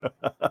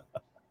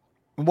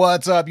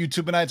What's up,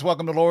 YouTubeites?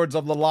 Welcome to Lords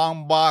of the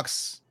Long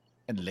Box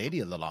and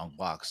Lady of the Long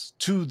Box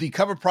to the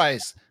Cover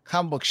Price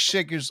Comic Book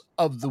Shakers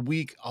of the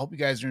Week. I hope you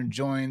guys are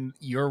enjoying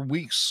your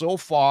week so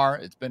far.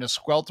 It's been a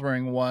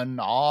sweltering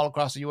one all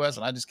across the U.S.,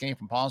 and I just came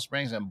from Palm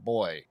Springs, and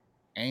boy,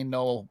 it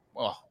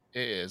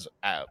is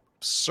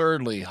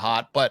absurdly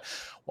hot. But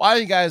while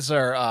you guys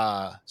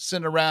are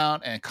sitting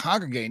around and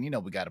congregating,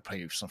 we got to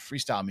play some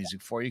freestyle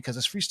music for you because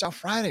it's Freestyle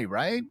Friday,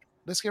 right?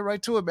 Let's get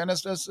right to it, man.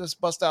 Let's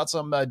bust out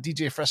some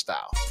DJ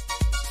Freestyle.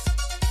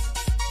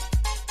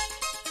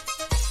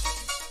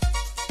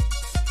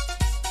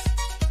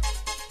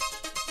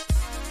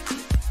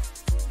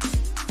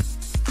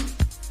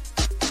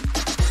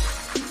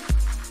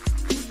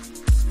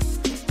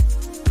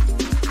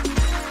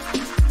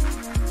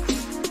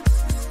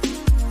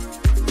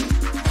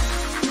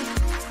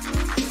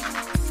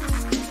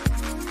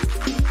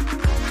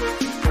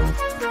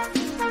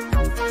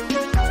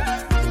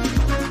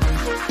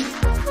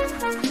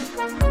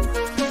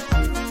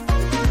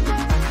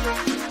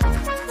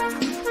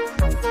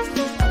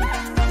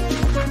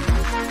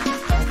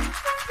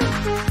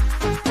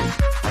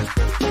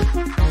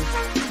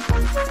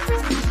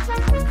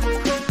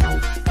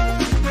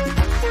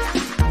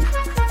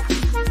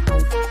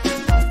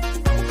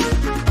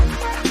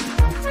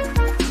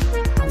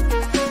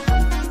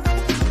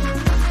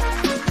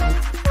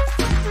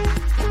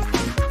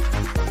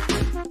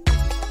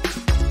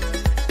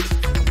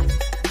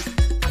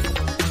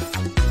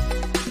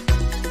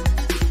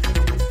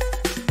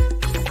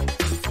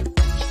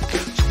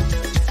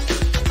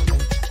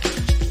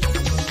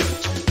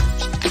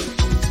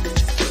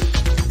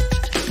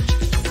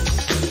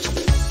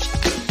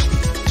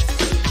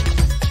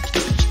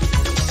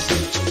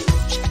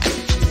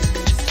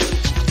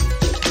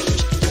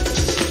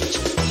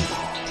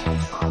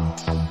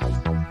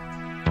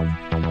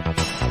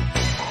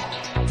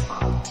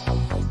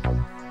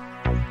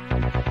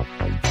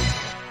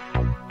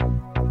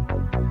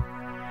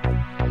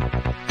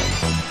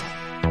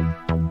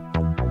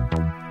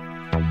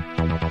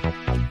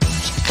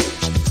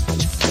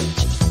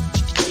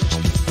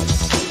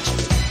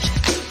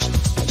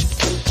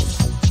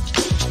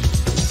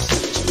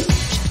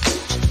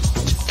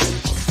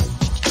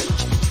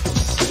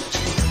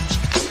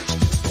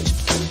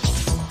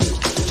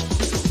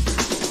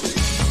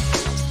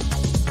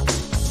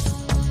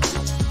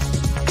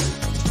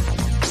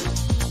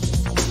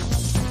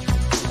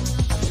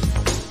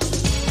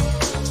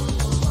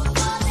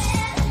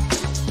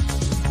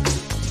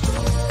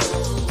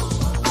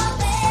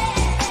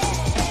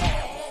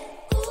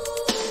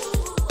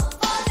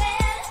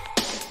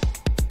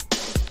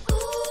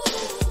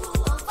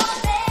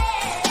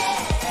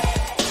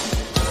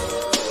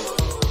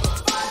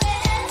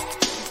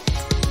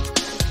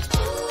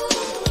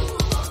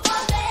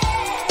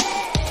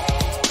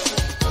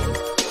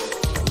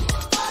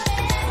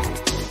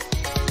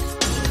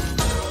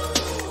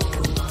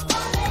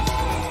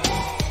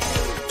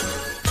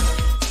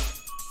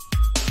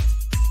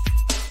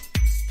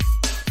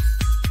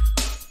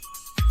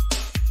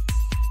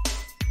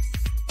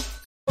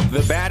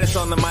 The baddest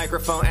on the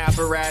microphone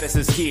apparatus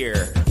is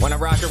here. When I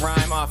rock a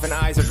rhyme, often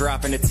eyes are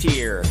dropping a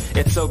tear.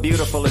 It's so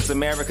beautiful, it's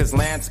America's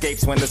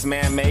landscapes when this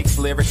man makes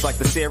lyrics like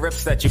the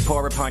syrups that you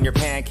pour upon your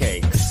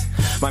pancakes.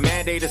 My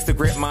mandate is to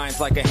grip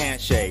minds like a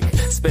handshake.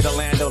 Spit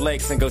Orlando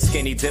Lakes and go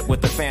skinny dip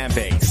with the fan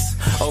base.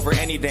 Over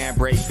any damn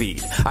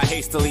breakbeat, I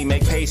hastily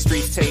make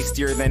pastries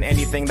tastier than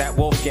anything that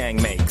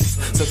Wolfgang makes.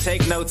 So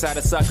take notes out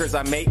of suckers,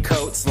 I make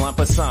coats, lump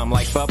of some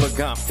like Bubba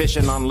Gump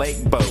fishing on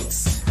lake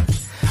boats.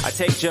 I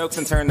take jokes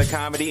and turn the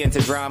comedy into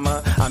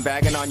drama. I'm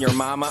bagging on your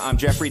mama, I'm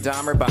Jeffrey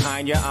Dahmer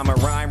behind ya. I'm a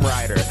rhyme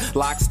writer,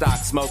 lock stock,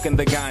 smoking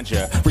the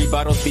ganja.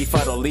 Rebuttals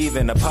befuddle,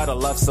 leaving a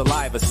puddle of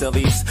saliva,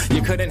 sillies.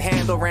 You couldn't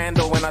handle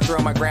Randall when I throw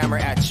my grammar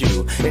at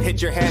you. It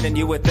hit your head and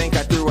you would think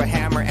I threw a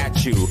hammer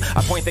at you.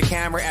 I point the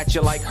camera at you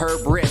like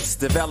Herb Ritz.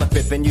 Develop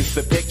it, then use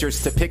the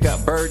pictures to pick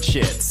up bird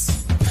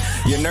shits.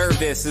 You're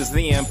nervous as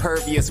the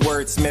impervious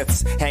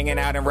wordsmiths hanging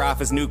out in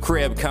Rafa's new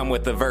crib come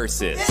with the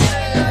verses.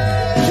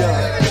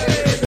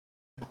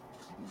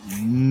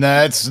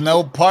 That's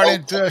no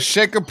party to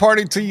shake a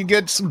party till you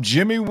get some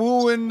Jimmy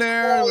Woo in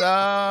there.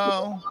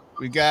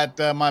 We got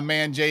my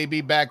man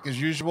JB back as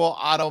usual.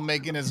 Otto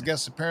making his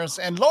guest appearance,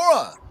 and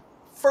Laura,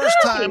 first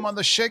time on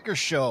the Shaker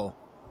Show.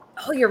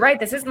 Oh, you're right.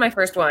 This is my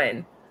first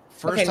one.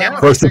 First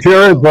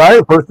appearance,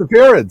 right? First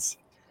appearance.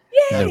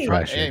 Yay!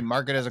 Hey,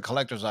 mark it as a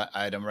collector's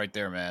item right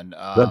there, man.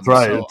 That's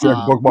right. So, it's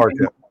a bookmark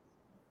it.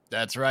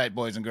 That's right,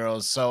 boys and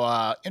girls.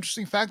 So,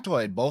 interesting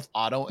factoid: both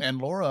Otto and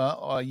Laura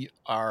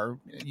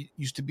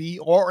used to be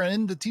or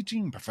in the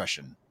teaching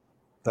profession.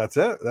 That's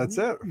it.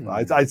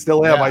 I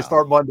still am. Yeah. I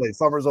start Monday.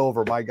 Summer's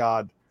over. My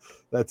God,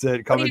 that's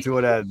it. Coming to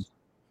an end.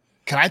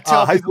 Can I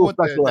tell high people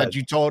school special that ed.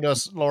 you told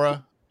us,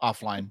 Laura,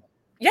 offline?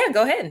 Yeah,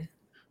 go ahead.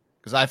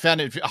 Because I found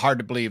it hard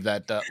to believe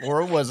that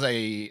Laura was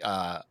a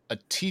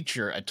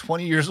teacher at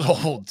 20 years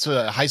old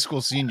to high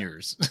school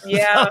seniors.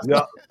 Yeah.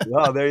 Yeah.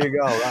 There you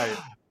go. Right.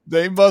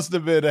 They must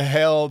have been a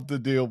hell to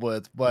deal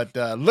with. But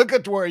look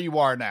at where you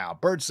are now.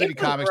 Bird City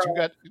Comics. You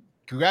got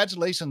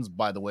congratulations,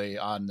 by the way,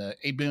 on the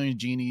 8 Billion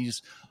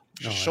Genies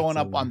showing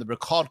up on the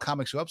Recalled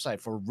Comics website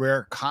for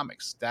Rare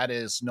Comics. That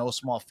is no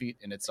small feat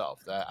in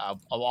itself.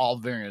 Of all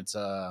variants,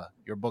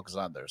 your book is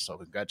on there, so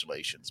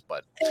congratulations.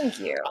 But thank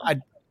you.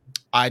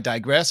 I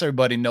digress.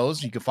 Everybody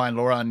knows you can find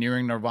Laura on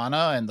Nearing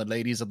Nirvana and the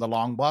Ladies of the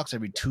Long Box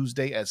every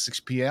Tuesday at 6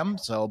 p.m.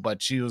 So,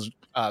 but she was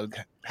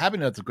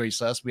having a great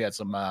success. We had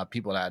some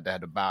people that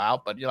had to bow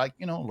out, but you're like,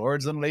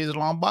 Laura's and the Ladies of the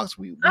Long Box.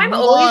 We I'm move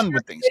always on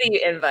with things.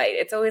 You invite.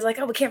 It's always like,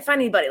 oh, we can't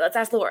find anybody. Let's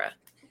ask Laura.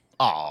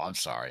 Oh, I'm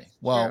sorry.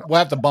 Well, we'll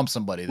have to bump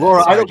somebody.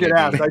 Laura, Sorry, I don't get JD.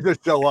 asked. I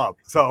just show up.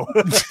 So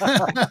I'm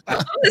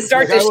gonna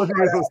start Like,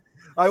 this.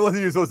 I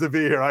wasn't even supposed to be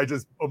here. I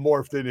just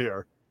morphed in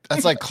here.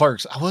 That's like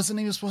Clerks. I wasn't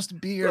even supposed to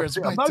be here.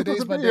 I'm not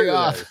Today's supposed my to be here day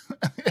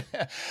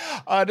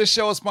off. This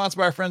show is sponsored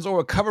by our friends over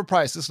at Cover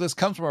Price. This list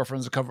comes from our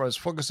friends at Cover Price,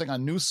 focusing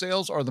on new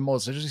sales or the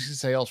most interesting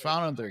sales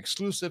found on their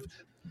exclusive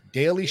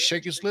daily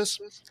Shakers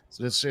list.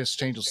 So this list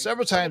changes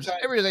several times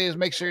every day.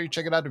 Make sure you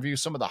check it out to view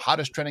some of the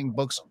hottest trending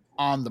books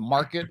on the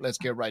market. Let's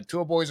get right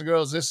to it, boys and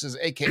girls. This is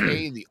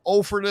AKA the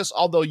Ofer list,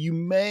 although you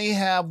may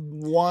have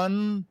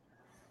one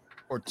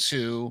or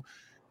two.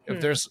 If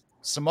there's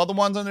some other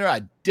ones on there,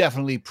 I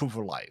definitely proof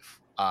of life.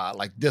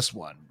 Like this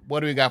one. What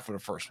do we got for the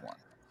first one?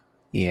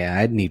 Yeah,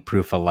 I'd need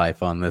proof of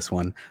life on this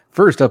one.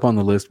 First up on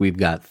the list, we've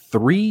got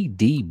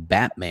 3D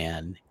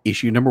Batman,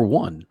 issue number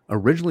 1,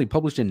 originally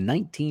published in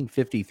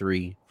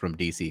 1953 from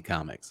DC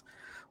Comics.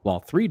 While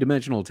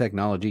three-dimensional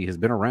technology has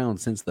been around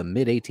since the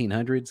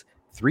mid-1800s,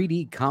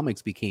 3D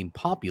comics became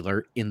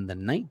popular in the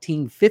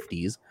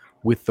 1950s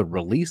with the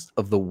release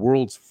of the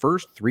world's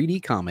first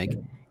 3D comic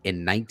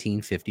in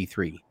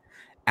 1953,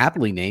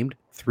 aptly named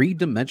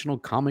Three-Dimensional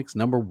Comics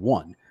number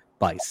 1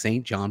 by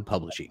St. John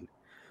Publishing.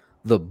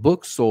 The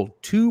book sold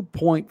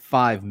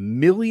 2.5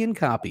 million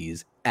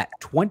copies at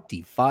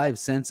 25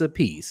 cents a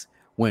piece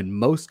when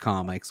most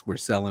comics were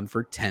selling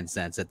for 10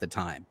 cents at the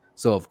time.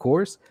 So, of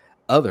course,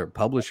 other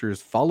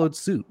publishers followed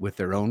suit with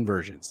their own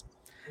versions.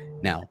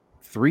 Now,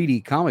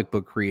 3D comic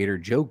book creator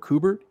Joe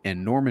Kubert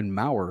and Norman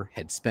Maurer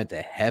had spent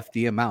a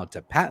hefty amount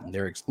to patent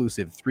their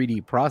exclusive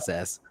 3D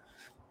process,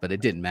 but it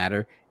didn't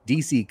matter.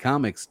 DC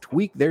Comics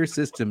tweaked their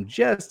system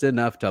just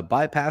enough to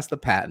bypass the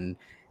patent,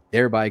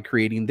 thereby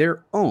creating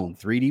their own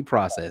 3D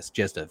process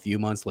just a few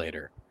months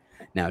later.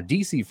 Now,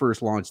 DC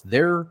first launched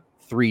their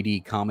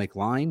 3D comic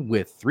line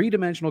with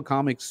three-dimensional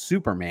comics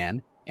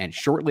Superman, and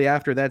shortly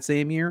after that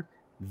same year,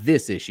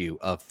 this issue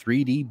of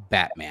 3D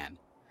Batman.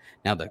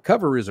 Now, the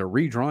cover is a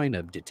redrawing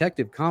of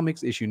Detective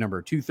Comics issue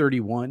number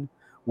 231,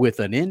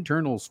 with an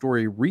internal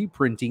story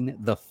reprinting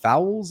The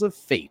Fowls of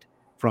Fate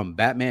from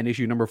Batman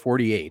issue number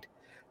 48.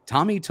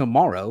 Tommy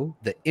Tomorrow,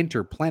 the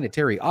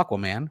interplanetary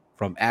Aquaman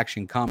from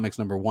Action Comics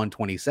number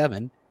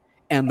 127,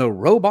 and the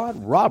Robot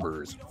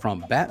Robbers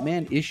from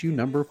Batman issue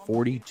number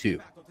 42.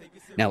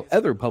 Now,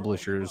 other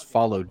publishers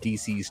followed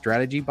DC's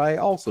strategy by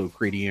also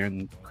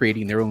creating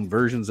their own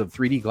versions of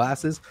 3D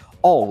glasses,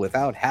 all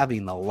without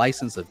having the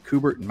license of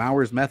Kubert and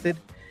Maurer's method.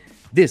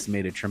 This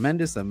made a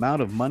tremendous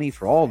amount of money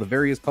for all the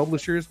various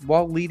publishers,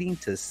 while leading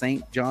to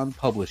St. John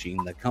Publishing,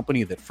 the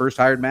company that first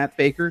hired Matt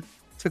Baker,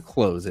 to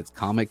close its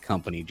comic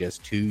company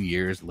just 2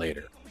 years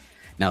later.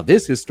 Now,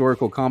 this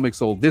historical comic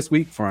sold this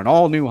week for an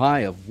all-new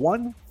high of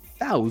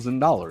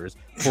 $1,000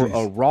 for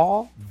a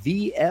raw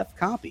VF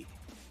copy.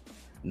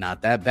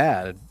 Not that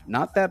bad.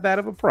 Not that bad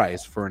of a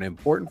price for an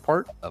important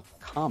part of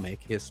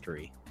comic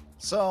history.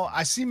 So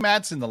I see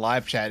Matt's in the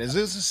live chat. Is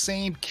this the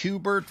same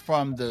Kubert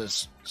from the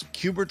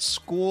Kubert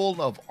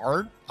School of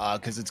Art?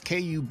 Because it's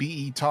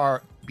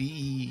Kubert,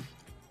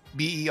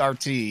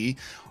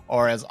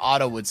 or as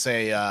Otto would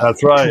say,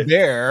 that's right.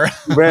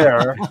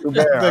 Kubert.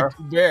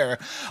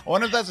 Kubert. I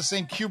wonder if that's the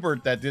same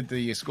Kubert that did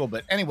the school.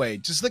 But anyway,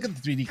 just look at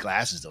the 3D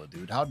glasses, though,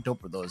 dude. How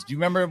dope are those? Do you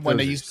remember when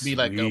they used to be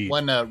like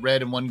one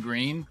red and one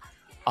green?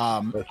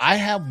 I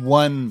have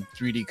one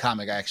 3D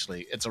comic,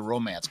 actually. It's a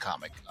romance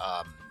comic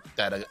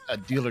that a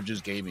dealer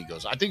just gave me. He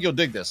goes, I think you'll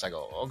dig this. I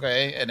go,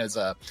 okay. And it's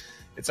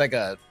like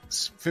a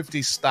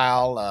 50s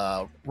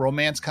style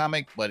romance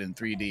comic, but in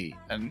 3D.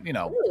 And,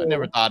 I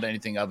never thought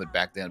anything of it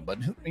back then. But,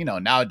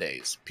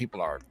 nowadays,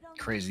 people are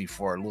crazy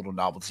for little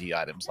novelty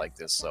items like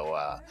this.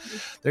 So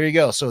there you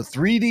go. So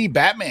 3D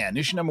Batman,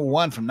 issue number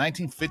 1 from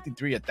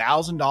 1953,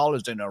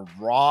 $1,000 in a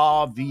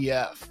raw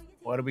VF.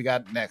 What do we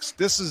got next?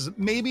 This is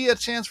maybe a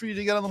chance for you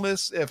to get on the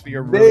list if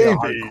you're really a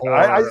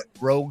hardcore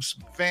Rogues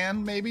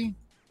fan, maybe.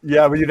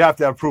 Yeah, but you'd have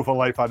to have proof of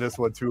life on this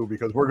one, too,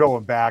 because we're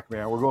going back,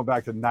 man. We're going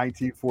back to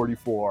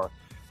 1944.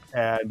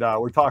 And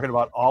we're talking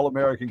about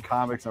All-American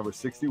Comics number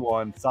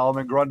 61,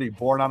 Solomon Grundy,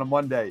 born on a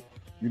Monday.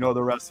 You know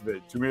the rest of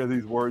it. Too many of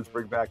these words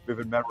bring back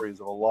vivid memories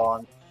of a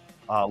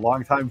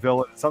long-time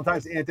villain,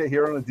 sometimes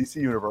anti-hero in the DC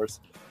universe.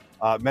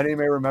 Many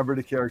may remember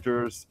the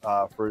characters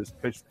for his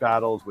pitched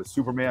battles with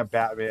Superman,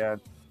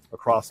 Batman,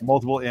 across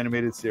multiple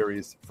animated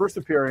series. First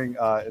appearing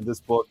in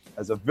this book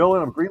as a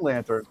villain of Green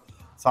Lantern,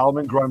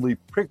 Solomon Grundy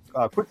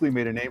quickly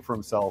made a name for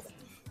himself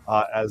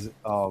as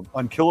an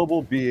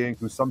unkillable being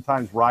who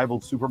sometimes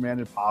rivaled Superman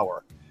in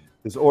power.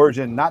 His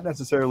origin not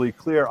necessarily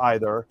clear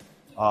either,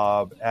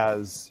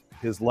 as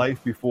his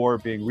life before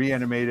being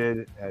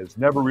reanimated has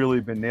never really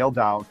been nailed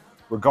down.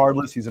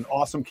 Regardless, he's an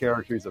awesome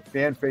character. He's a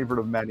fan favorite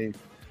of many,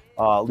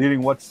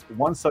 leading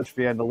one such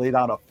fan to lay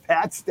down a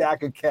fat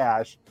stack of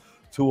cash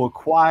to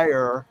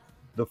acquire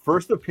the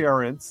first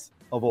appearance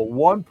of a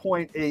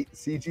 1.8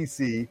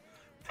 CGC,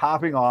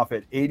 topping off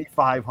at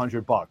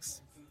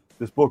 $8,500.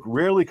 This book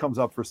rarely comes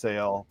up for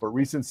sale, but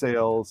recent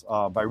sales,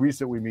 by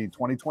recent we mean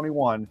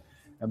 2021,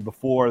 and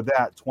before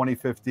that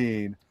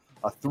 2015,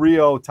 a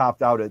 3.0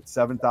 topped out at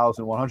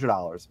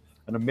 $7,100.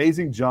 An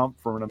amazing jump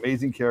from an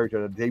amazing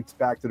character that dates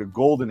back to the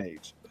golden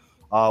age.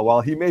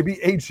 While he may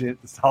be ancient,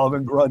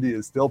 Solomon Grundy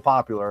is still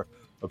popular,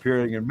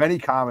 appearing in many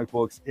comic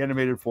books,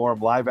 animated form,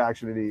 live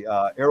action in the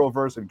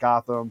Arrowverse and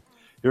Gotham.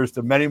 Here's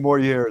to many more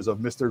years of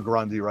Mr.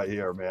 Grundy right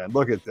here, man.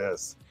 Look at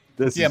this.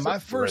 My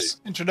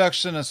first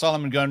introduction to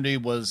Solomon Grundy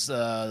was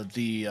the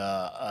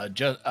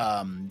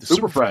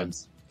Super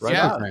Friends. Right?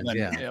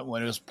 Yeah,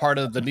 when it was part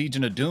of the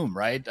Legion of Doom,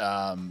 right?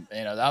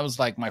 That was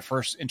like my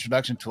first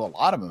introduction to a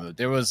lot of them.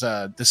 There was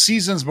the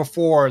seasons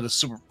before the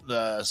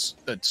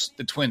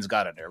twins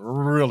got in there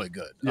were really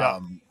good. Yeah.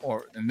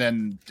 And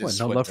then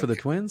no love for the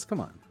twins?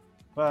 Come on.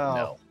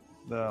 Well,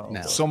 No.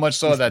 So much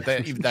so that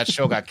even that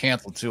show got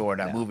canceled too, or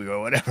that movie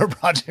or whatever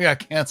project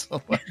got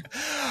canceled.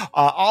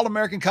 All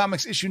American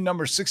Comics issue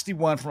number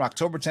 61 from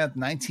October 10th,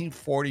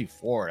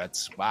 1944.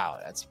 That's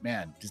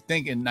man. Just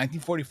think in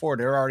 1944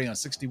 they're already on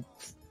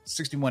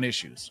 61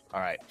 issues.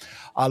 All right.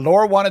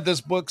 Laura wanted this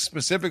book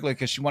specifically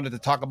because she wanted to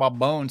talk about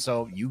Bone,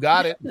 so you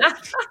got it.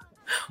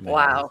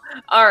 Wow.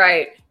 All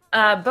right.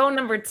 Bone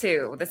number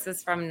 2. This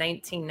is from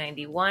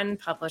 1991,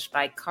 published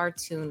by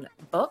Cartoon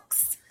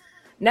Books.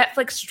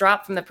 Netflix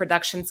drop from the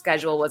production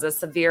schedule was a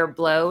severe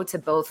blow to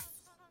both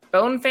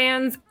Bone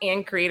fans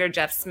and creator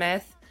Jeff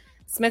Smith.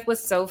 Smith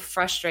was so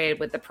frustrated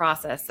with the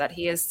process that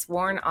he has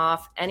sworn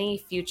off any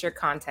future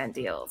content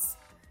deals.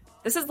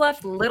 This has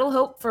left little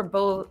hope for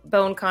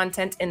Bone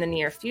content in the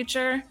near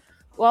future.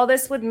 While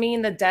this would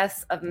mean the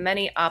deaths of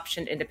many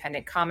optioned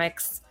independent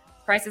comics,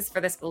 prices for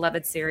this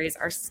beloved series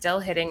are still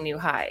hitting new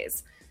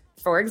highs.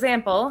 For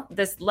example,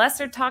 this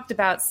lesser talked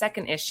about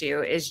second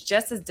issue is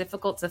just as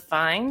difficult to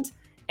find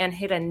and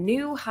hit a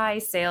new high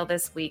sale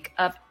this week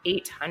of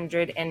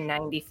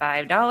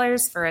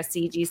 $895 for a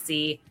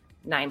CGC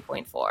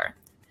 9.4.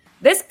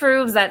 This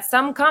proves that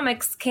some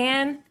comics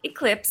can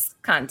eclipse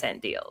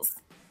content deals.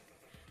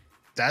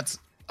 That's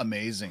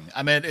amazing.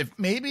 I mean,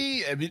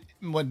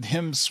 when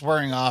him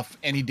swearing off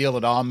any deal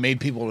at all made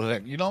people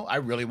like, I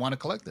really want to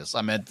collect this.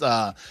 I mean,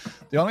 the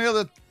only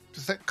other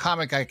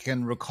comic I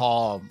can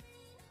recall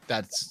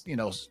that's,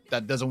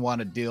 that doesn't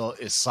want a deal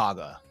is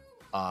Saga.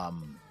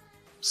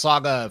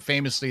 Saga,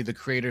 famously, the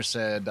creator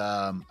said,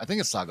 I think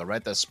it's Saga,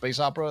 right? The space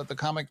opera, the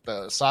comic,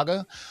 the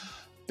Saga.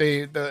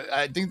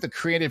 I think the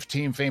creative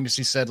team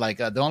famously said,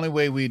 the only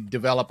way we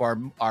develop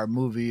our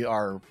movie,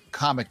 our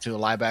comic to a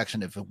live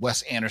action if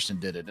Wes Anderson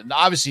did it. And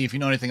obviously, if you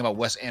know anything about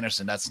Wes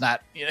Anderson, that's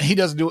not, he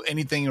doesn't do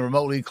anything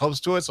remotely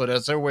close to it. So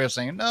that's their way of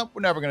saying, no,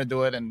 we're never going to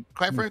do it. And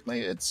quite frankly,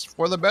 it's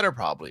for the better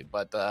probably.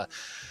 But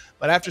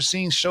after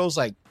seeing shows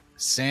like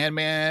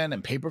Sandman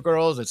and Paper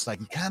Girls, it's like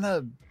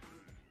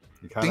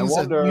things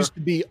wonder. that used to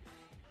be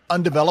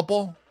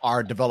undevelopable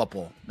are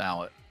developable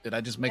now. Did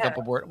I just make up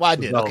a word? Well, I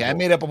did. Okay, I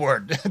made up a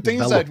word.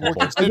 Things that were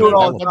considered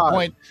at one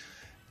point,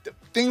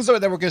 things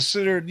that were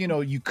considered,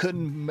 you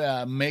couldn't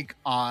make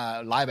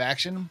live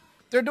action.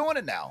 They're doing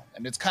it now,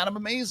 and it's kind of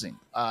amazing.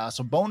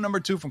 So, Bone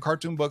number 2 from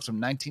Cartoon Books from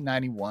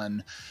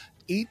 1991,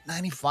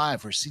 $895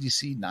 for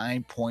CGC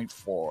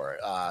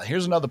 9.4.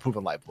 Here's another Proof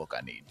of Life book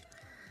I need.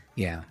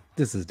 Yeah,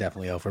 this is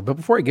definitely over. But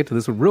before I get to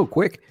this one, real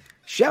quick,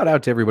 shout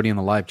out to everybody in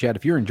the live chat.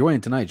 If you're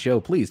enjoying tonight's show,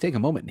 please take a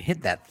moment and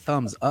hit that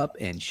thumbs up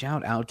and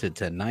shout out to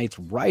tonight's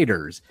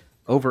writers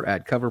over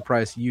at Cover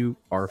Price. You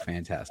are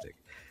fantastic.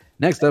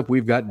 Next up,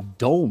 we've got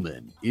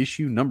Dolman,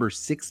 issue number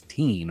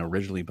 16,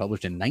 originally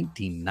published in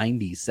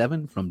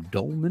 1997 from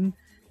Dolman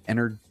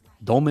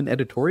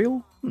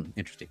Editorial.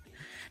 Interesting.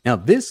 Now,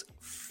 this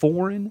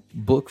foreign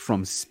book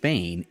from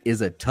Spain is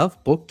a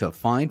tough book to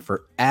find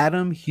for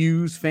Adam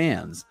Hughes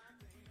fans.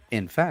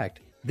 In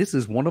fact, this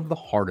is one of the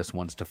hardest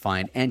ones to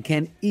find and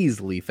can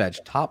easily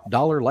fetch top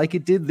dollar like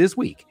it did this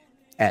week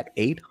at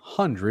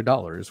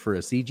 $800 for a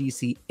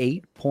CGC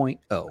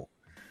 8.0.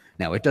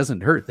 Now, it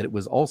doesn't hurt that it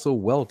was also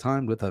well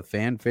timed with a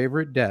fan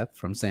favorite death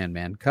from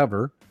Sandman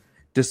cover.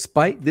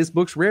 Despite this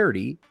book's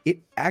rarity, it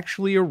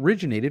actually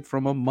originated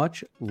from a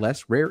much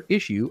less rare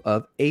issue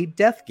of A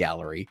Death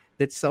Gallery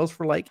that sells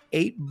for like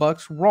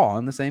 $8 raw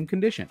in the same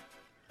condition.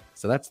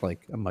 So that's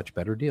like a much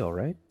better deal,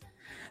 right?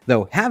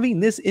 Though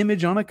having this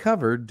image on a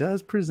cover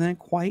does present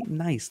quite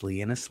nicely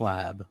in a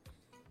slab.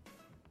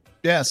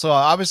 Yeah, so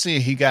obviously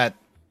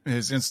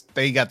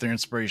they got their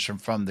inspiration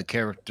from the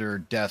character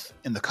Death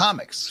in the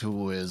comics,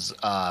 who is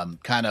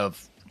kind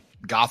of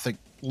gothic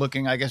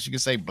looking, I guess you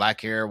could say, black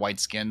hair, white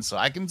skin. So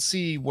I can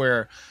see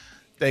where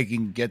they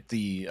can get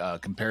the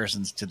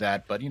comparisons to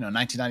that. But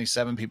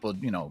 1997 people,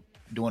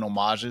 doing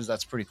homages,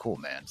 that's pretty cool,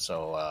 man.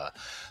 So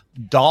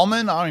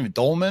Dolman, Dolman.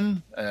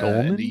 Dolman? I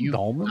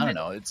don't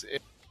know. It's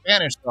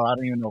Spanish, so I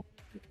don't even know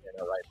if it's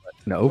right. But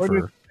No,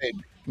 for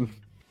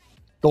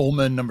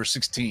Dolman number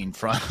 16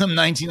 from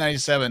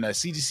 1997, a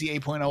CGC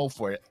 8.0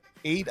 for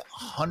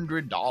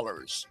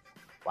 $800.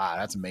 Wow,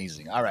 that's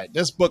amazing. All right,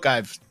 this book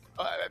I've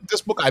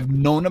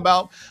known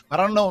about, but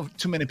I don't know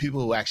too many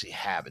people who actually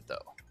have it though.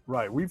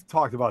 Right, we've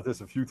talked about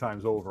this a few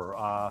times over.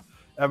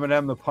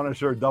 Eminem, the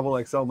Punisher,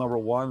 XXL number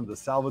 1, the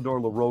Salvador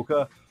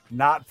LaRocca,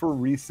 not for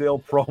resale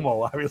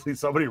promo. Obviously,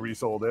 somebody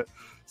resold it.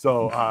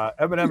 So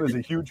Eminem is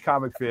a huge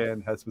comic fan,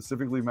 has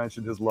specifically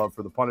mentioned his love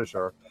for the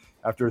Punisher.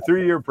 After a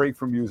 3-year break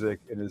from music,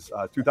 in his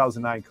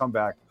 2009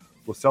 comeback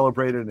was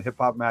celebrated in Hip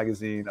Hop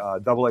Magazine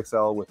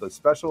XXL with a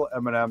special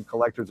Eminem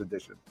collector's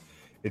edition.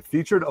 It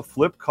featured a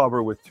flip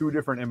cover with 2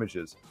 different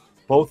images,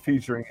 both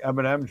featuring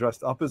Eminem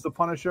dressed up as the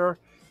Punisher,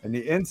 and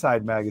the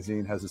inside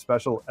magazine has a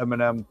special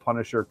Eminem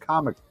Punisher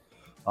comic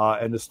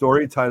and the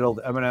story titled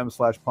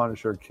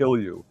Eminem/Punisher Kill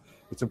You.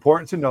 It's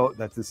important to note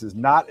that this is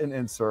not an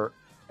insert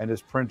and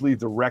is printed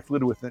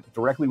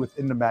directly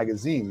within the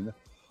magazine.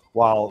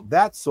 While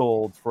that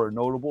sold for a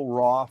notable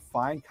raw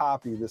fine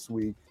copy this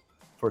week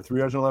for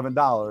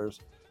 $311,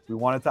 we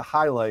wanted to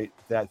highlight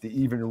that the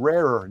even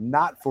rarer,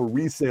 not for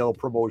resale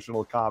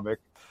promotional comic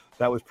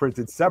that was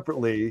printed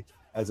separately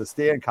as a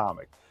stand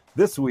comic.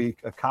 This week,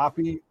 a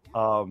copy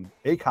of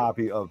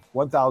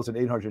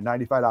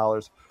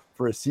 $1,895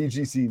 for a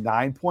CGC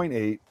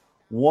 9.8,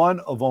 one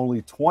of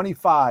only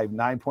 25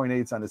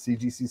 9.8s on the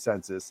CGC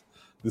census.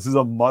 This is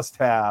a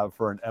must-have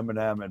for an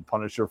Eminem and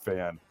Punisher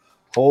fan.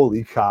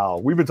 Holy cow.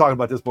 We've been talking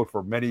about this book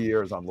for many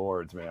years on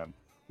Lords, man.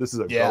 This is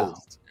a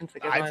ghost. That's a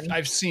good one.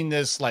 I've seen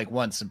this like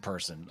once in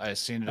person. I've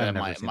seen it at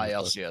my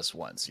LCS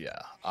once. Yeah.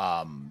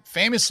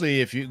 Famously,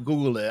 if you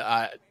Google it,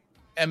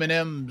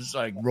 Eminem's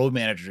like road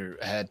manager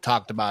had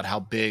talked about how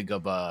big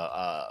of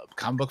a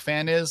comic book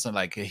fan is, and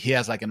like he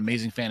has like an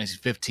Amazing Fantasy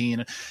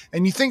 15.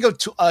 And you think of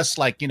to us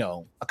like, you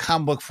know, a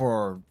comic book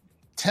for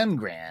 10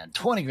 grand,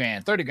 20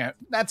 grand, 30 grand.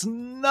 That's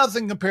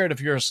nothing compared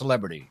if you're a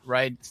celebrity,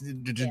 right?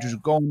 To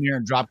go in there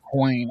and drop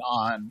coin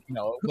on, you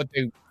know, what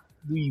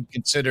we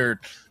considered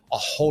a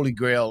holy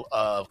grail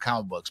of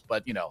comic books.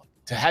 But, you know,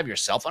 to have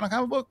yourself on a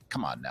comic book,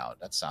 come on now.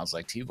 That sounds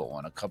like TiVo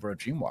on a cover of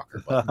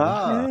Dreamwalker. But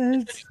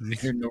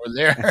neither nor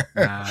there.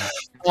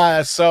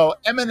 So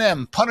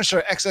Eminem,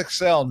 Punisher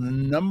XXL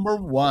number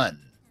 1.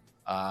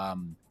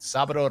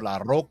 Salvador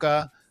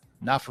LaRocca,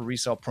 not for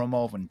resale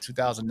promo in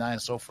 2009,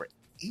 sold for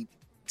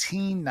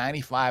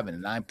 $18.95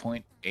 and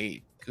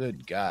 9.8.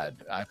 Good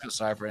God. I feel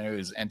sorry for anyone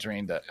who's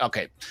entering the.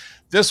 Okay.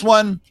 This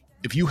one,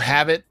 if you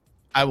have it,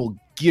 I will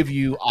give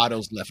you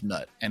Otto's left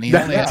nut. And he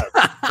only has.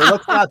 So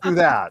let's not do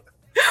that.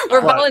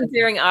 We're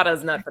volunteering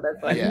Otto's nut for this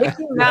one. Yeah.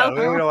 Mickey Mouse. We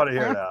don't want to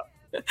hear that.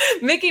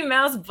 Mickey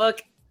Mouse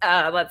book.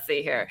 Let's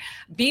see here.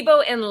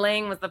 Bebo and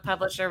Lang was the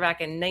publisher back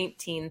in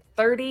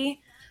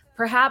 1930.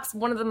 Perhaps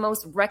one of the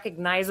most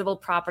recognizable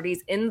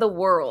properties in the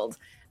world.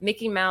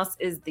 Mickey Mouse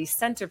is the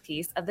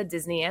centerpiece of the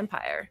Disney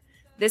empire.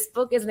 This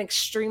book is an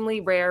extremely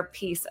rare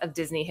piece of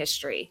Disney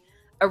history.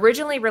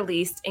 Originally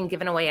released and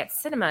given away at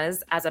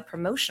cinemas as a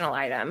promotional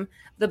item,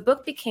 the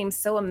book became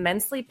so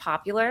immensely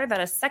popular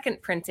that a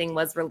second printing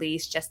was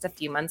released just a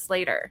few months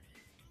later.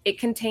 It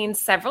contains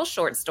several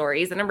short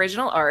stories and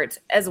original art,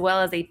 as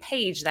well as a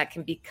page that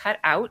can be cut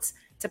out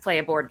to play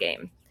a board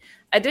game.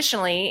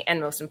 Additionally, and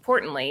most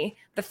importantly,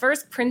 the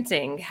first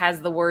printing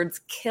has the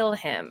words "kill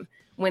him"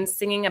 when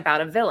singing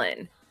about a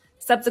villain.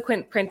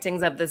 Subsequent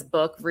printings of this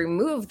book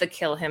removed the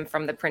 "kill him"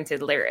 from the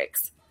printed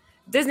lyrics.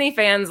 Disney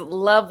fans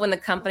love when the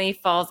company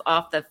falls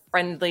off the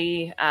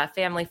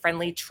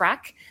family-friendly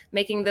track,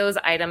 making those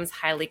items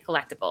highly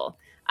collectible,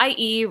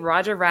 i.e.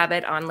 Roger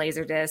Rabbit on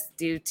Laserdisc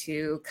due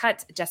to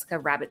cut Jessica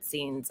Rabbit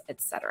scenes,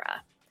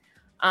 etc.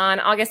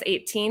 On August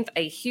 18th,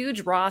 a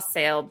huge raw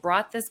sale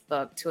brought this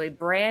book to a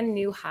brand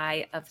new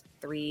high of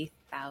 $3,000.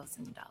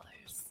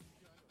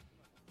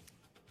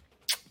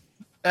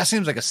 That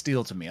seems like a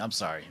steal to me. I'm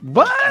sorry.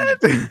 What?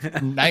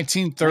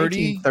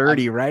 1930?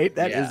 1930, right?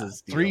 That is a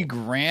steal.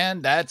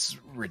 $3,000. That's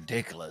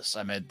ridiculous.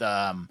 I mean,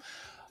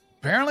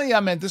 apparently,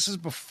 this is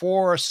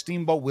before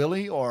Steamboat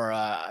Willie, or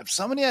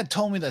somebody had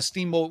told me that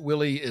Steamboat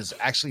Willie is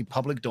actually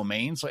public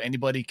domain, so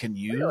anybody can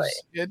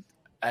use it.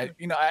 I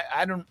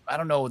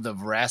don't know the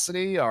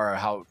veracity or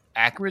how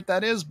accurate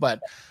that is,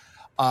 but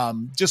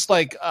just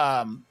like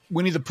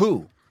Winnie the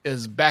Pooh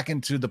is back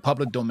into the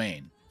public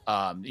domain.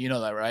 You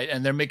know that, right?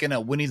 And they're making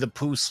a Winnie the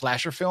Pooh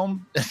slasher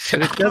film. But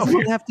it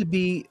doesn't have to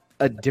be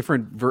a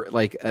different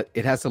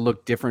it has to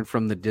look different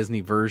from the Disney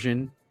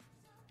version.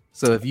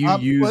 So if you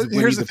use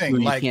Winnie the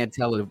Pooh, you can't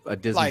tell a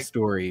Disney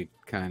story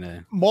kind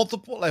of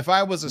multiple. If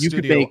I was a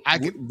studio, I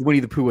could Winnie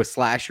the Pooh a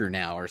slasher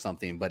now or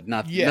something, but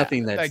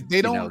nothing that's like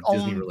they don't own,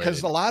 Disney related.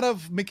 Because a lot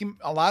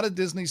of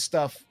Disney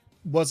stuff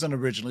wasn't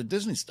originally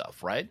Disney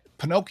stuff, right?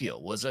 Pinocchio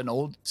was a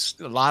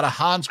lot of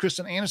Hans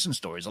Christian Andersen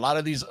stories. A lot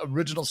of these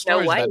original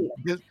stories.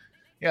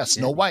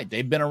 Snow White.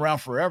 They've been around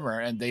forever,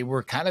 and they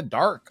were kind of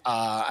dark.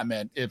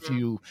 If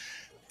you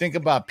think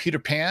about Peter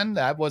Pan,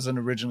 that wasn't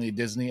originally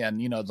Disney, and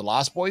the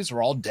Lost Boys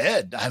were all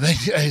dead. I mean,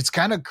 it's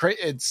kind of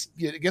crazy.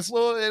 It gets a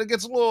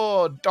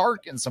little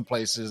dark in some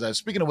places.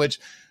 Speaking of which,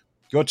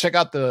 Go check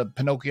out the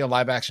Pinocchio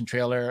live action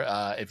trailer.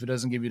 If it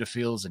doesn't give you the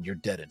feels, then you're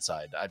dead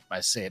inside. I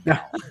say it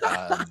now.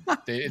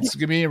 It's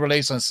gonna be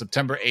released on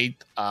September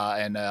 8th,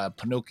 and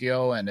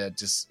Pinocchio, and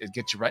it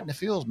gets you right in the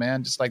feels,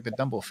 man, just like the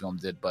Dumbo film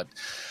did. But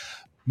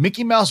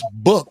Mickey Mouse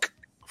book,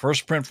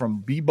 first print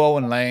from Bebo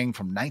and Lang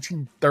from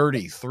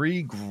 1930,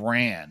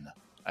 $3,000.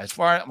 As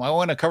far as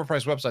on the Cover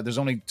Price website, there's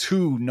only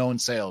 2 known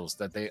sales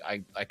that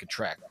I could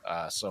track.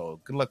 So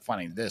good luck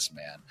finding this,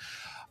 man.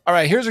 All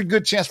right, here's a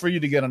good chance for you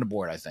to get on the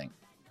board, I think.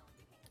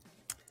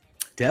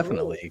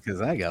 Definitely, because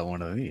I got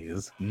one of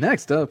these.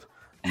 Next up,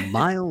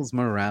 Miles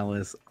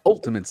Morales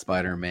Ultimate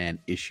Spider-Man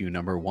issue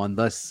number 1,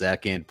 the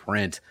second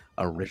print,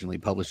 originally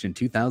published in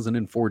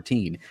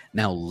 2014.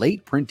 Now,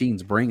 late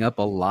printings bring up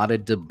a lot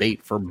of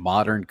debate for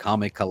modern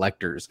comic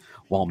collectors.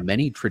 While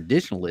many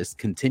traditionalists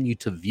continue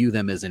to view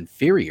them as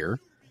inferior,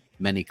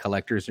 many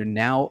collectors are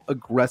now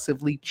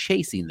aggressively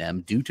chasing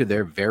them due to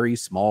their very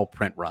small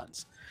print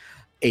runs.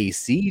 A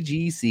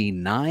CGC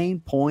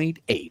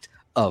 9.8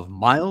 of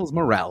Miles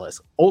Morales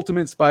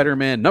Ultimate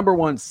Spider-Man number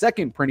 1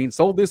 second printing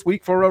sold this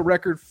week for a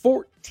record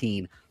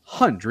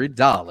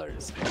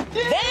 $1,400.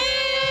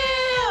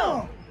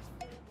 Damn!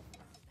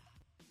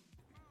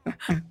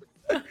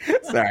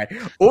 Sorry.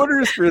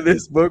 Orders for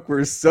this book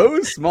were so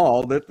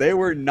small that they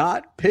were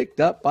not picked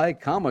up by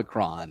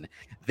Comic-Con.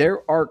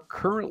 There are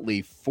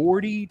currently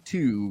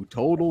 42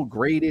 total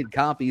graded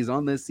copies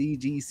on the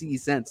CGC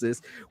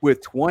census,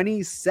 with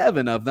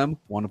 27 of them,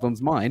 one of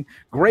them's mine,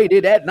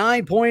 graded at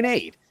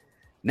 9.8.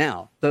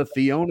 Now, the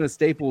Fiona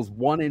Staples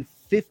 1 in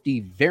 50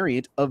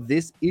 variant of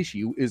this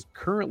issue is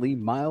currently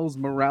Miles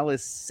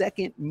Morales'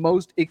 second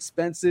most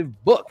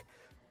expensive book,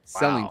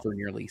 selling for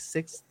nearly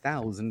 $6,000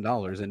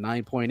 at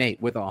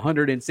 9.8, with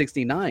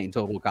 169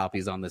 total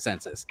copies on the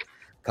census.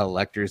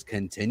 Collectors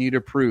continue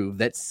to prove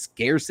that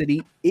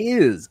scarcity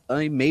is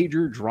a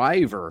major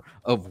driver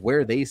of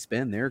where they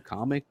spend their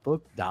comic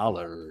book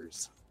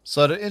dollars.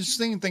 So the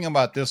interesting thing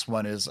about this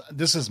one is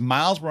this is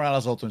Miles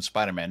Morales Ultimate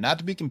Spider-Man, not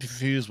to be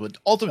confused with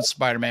Ultimate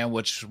Spider-Man,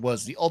 which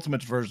was the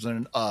ultimate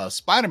version of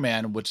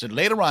Spider-Man, which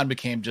later on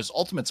became just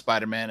Ultimate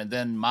Spider-Man, and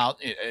then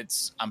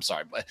I'm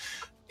sorry, but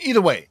either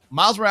way,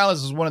 Miles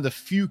Morales is one of the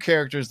few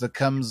characters that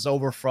comes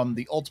over from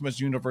the Ultimate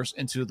Universe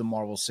into the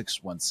Marvel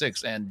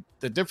 616, and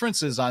the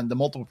difference is on the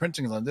multiple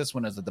printings on this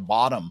one is at the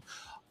bottom.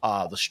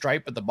 The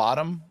stripe at the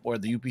bottom where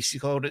the UPC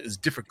code is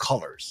different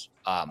colors.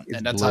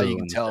 And that's how you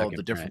can tell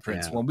the different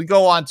prints. Yeah. When we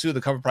go on to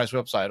the Cover Price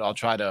website, I'll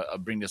try to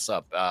bring this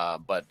up.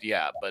 But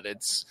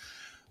it's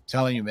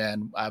telling you,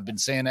 man, I've been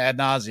saying ad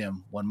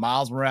nauseum, when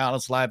Miles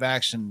Morales live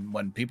action,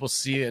 when people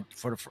see it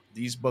for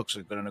these books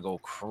are going to go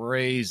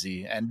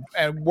crazy and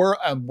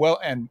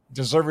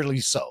deservedly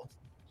so.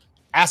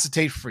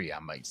 Acetate free, I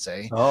might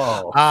say.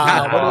 Oh,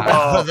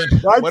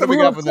 what do we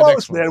got for the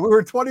next one? Man, we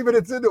were 20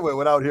 minutes into it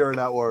without hearing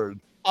that word.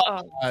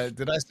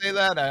 Did I say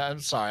that? I'm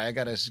sorry. I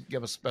got to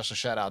give a special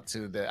shout out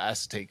to the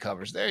acetate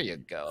covers. There you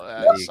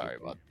go. Sorry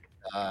about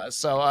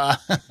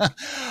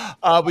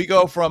that. We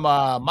go from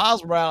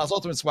Miles Morales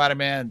Ultimate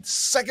Spider-Man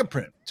second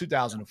print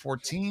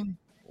 2014.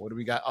 What do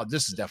we got? Oh,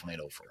 this is definitely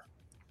an offer.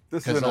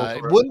 This is an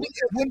offer. It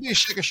wouldn't be a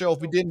Shaker Show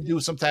if we didn't do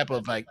some type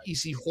of like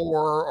EC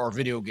horror or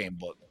video game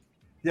book.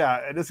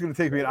 Yeah, and this is going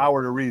to take me an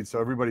hour to read, so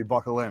everybody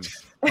buckle in.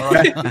 All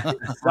right.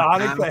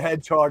 Sonic the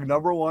Hedgehog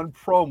number 1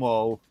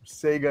 promo,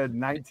 Sega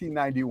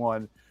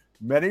 1991.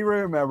 Many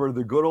remember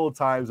the good old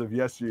times of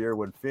yesteryear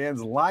when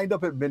fans lined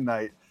up at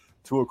midnight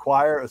to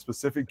acquire a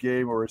specific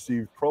game or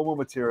receive promo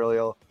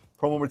material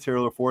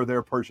for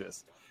their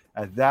purchase.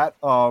 At that,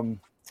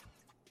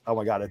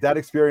 that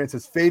experience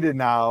has faded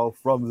now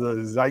from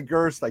the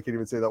zeitgeist, I can't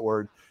even say that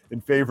word, in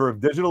favor of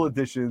digital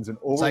editions and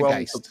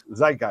overwhelming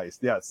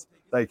zeitgeist. Yes,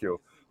 thank you.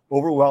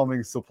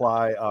 Overwhelming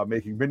supply,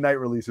 making midnight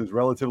releases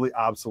relatively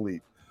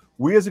obsolete.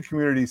 We as a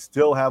community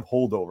still have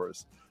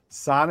holdovers.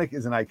 Sonic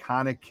is an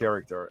iconic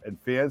character, and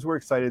fans were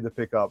excited to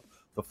pick up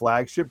the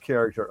flagship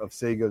character of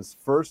Sega's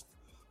first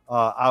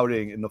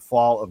outing in the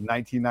fall of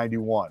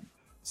 1991.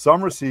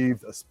 Some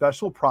received a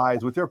special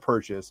prize with their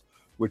purchase,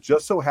 which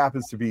just so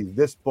happens to be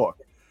this book,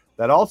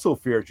 that also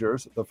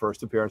features the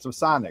first appearance of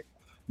Sonic.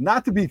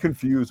 Not to be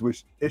confused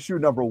with issue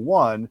number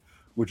 1,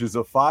 which is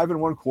a 5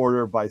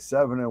 1/4 by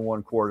 7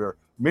 1/4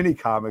 mini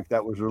comic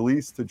that was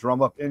released to drum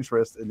up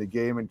interest in the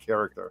game and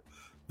character.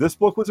 This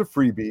book was a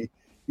freebie,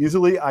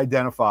 easily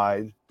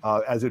identified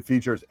as it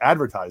features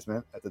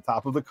advertisement at the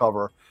top of the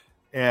cover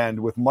and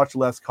with much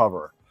less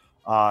cover.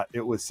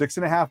 It was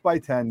 6.5 by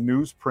 10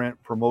 newsprint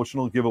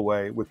promotional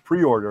giveaway with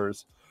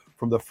pre-orders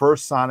from the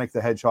first Sonic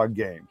the Hedgehog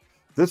game.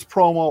 This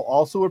promo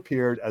also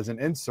appeared as an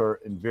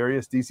insert in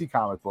various DC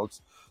comic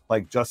books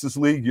like Justice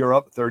League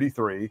Europe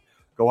 33,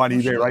 go on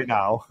eBay right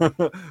now,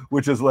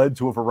 which has led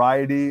to a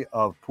variety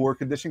of poor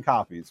condition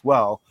copies.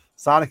 Well,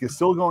 Sonic is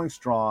still going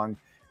strong,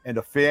 and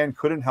a fan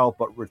couldn't help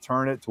but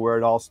return it to where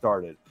it all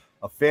started.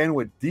 A fan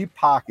with deep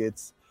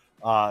pockets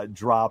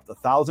dropped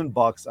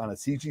 $1,000 on a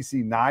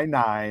CGC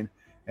 9.9,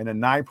 and a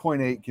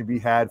 9.8 can be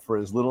had for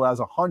as little as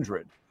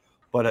 $100.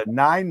 But a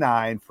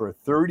 9.9 for a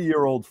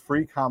 30-year-old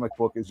free comic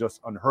book is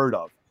just unheard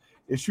of.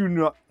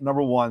 Issue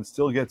number 1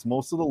 still gets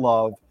most of the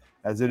love,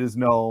 as it is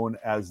known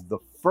as the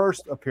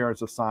first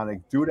appearance of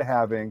Sonic due to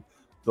having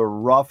the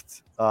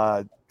roughed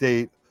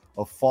date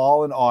of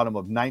fall and autumn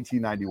of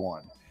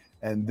 1991.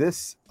 And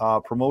this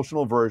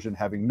promotional version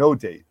having no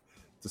date,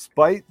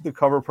 despite the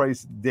cover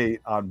price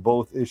date on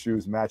both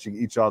issues matching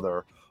each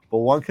other. But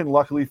one can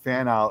luckily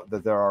fan out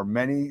that there are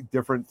many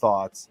different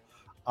thoughts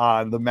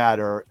on the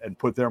matter and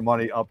put their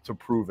money up to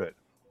prove it.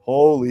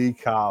 Holy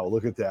cow,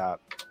 look at that.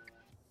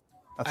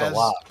 That's a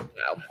lot.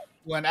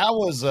 When I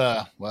was,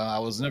 I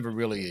was never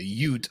really a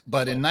Ute,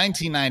 but in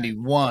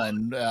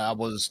 1991, I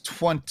was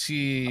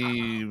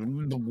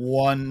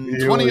 21.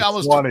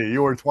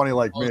 You were 20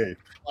 like me.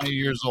 20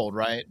 years old,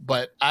 right?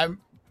 But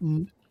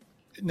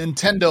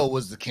Nintendo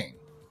was the king,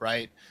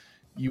 right?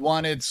 You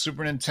wanted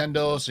Super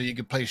Nintendo so you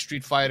could play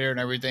Street Fighter and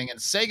everything. And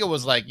Sega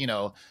was like,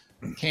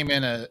 came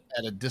in at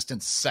a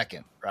distant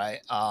second,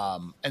 right?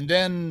 And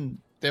then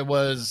there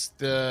was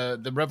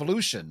the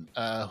Revolution.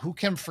 Who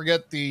can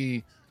forget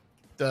the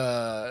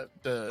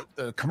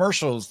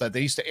commercials that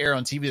they used to air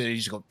on TV that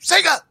used to go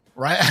Sega,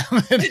 right?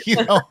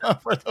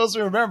 For those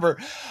who remember,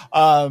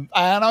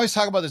 I always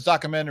talk about this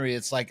documentary.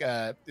 It's like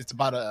it's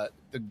about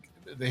the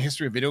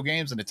history of video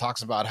games, and it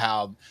talks about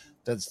how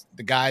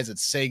the guys at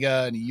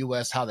Sega in the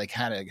US, how they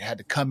kind of had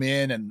to come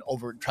in and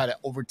try to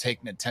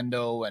overtake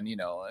Nintendo, and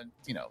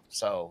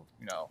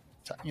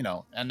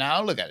and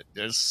now look at it.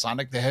 There's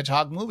Sonic the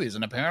Hedgehog movies,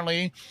 and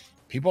apparently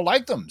people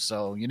like them.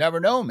 So you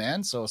never know,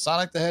 man. So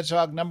Sonic the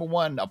Hedgehog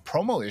 #1, a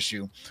promo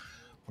issue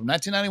from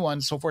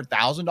 1991, sold for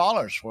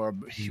 $1,000 for a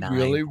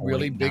really,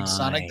 really big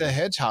Sonic the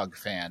Hedgehog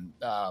fan.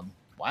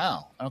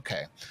 Wow.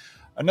 Okay.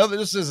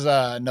 This is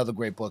another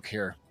great book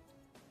here.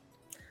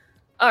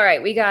 All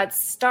right, we got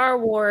Star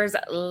Wars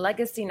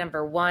Legacy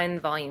 #1,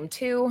 Volume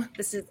 2.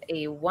 This is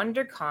a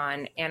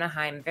WonderCon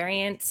Anaheim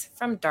variant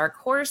from Dark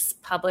Horse,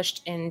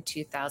 published in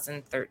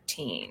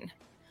 2013.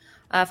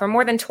 For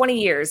more than 20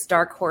 years,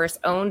 Dark Horse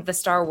owned the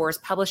Star Wars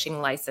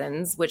publishing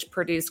license, which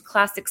produced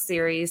classic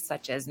series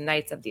such as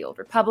Knights of the Old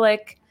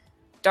Republic,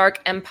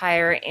 Dark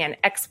Empire, and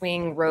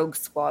X-Wing Rogue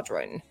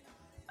Squadron.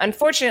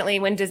 Unfortunately,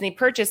 when Disney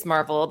purchased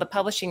Marvel, the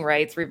publishing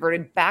rights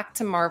reverted back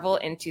to Marvel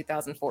in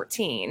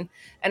 2014,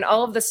 and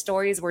all of the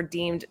stories were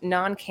deemed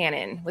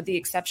non-canon, with the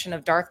exception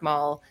of Darth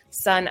Maul,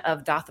 son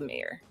of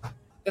Dathomir.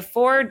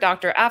 Before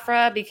Dr.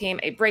 Aphra became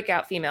a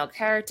breakout female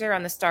character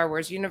on the Star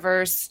Wars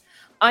universe,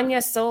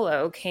 Anya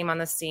Solo came on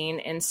the scene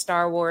in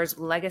Star Wars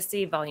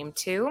Legacy Volume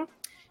 2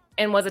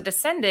 and was a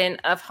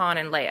descendant of Han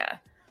and Leia.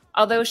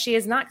 Although she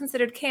is not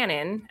considered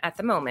canon at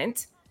the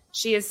moment,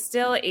 she is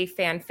still a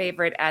fan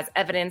favorite, as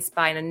evidenced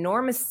by an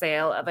enormous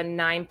sale of a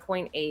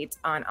 9.8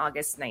 on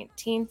August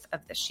 19th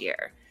of this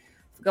year.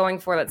 Going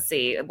for,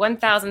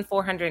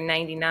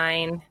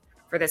 $1,499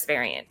 for this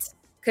variant.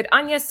 Could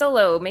Anya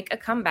Solo make a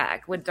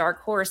comeback with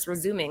Dark Horse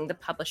resuming the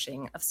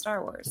publishing of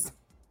Star Wars?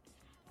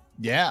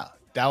 Yeah,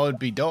 that would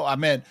be dope. I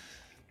mean,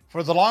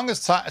 for the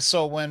longest time,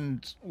 so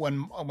when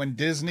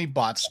Disney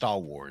bought Star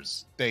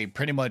Wars, they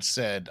pretty much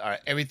said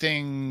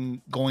everything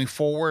going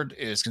forward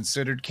is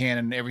considered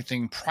canon.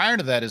 Everything prior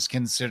to that is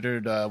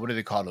considered what do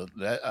they call it?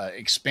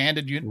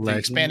 Expanded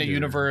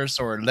universe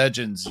or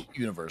Legends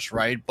universe,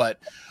 right? But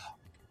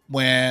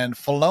when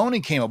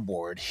Filoni came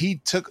aboard,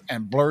 he took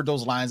and blurred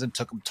those lines and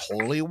took them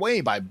totally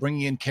away by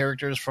bringing in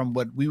characters from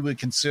what we would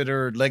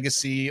consider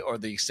Legacy or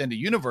the extended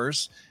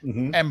universe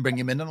and bring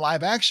them into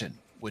live action,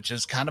 which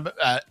is kind of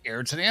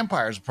Heir to the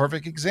Empire is a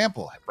perfect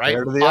example, right?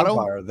 Heir to the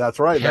Empire, that's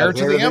right. Heir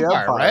to the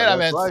Empire, right? I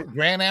mean, right.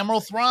 Grand Admiral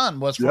Thrawn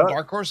was from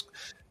Dark Horse.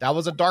 That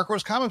was a Dark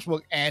Horse Comics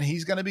book, and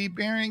he's going to be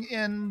appearing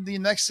in the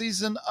next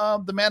season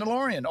of The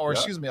Mandalorian, or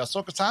excuse me,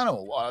 Ahsoka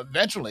Tano.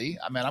 Eventually,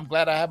 I mean, I'm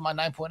glad I have my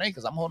 9.8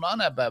 because I'm holding on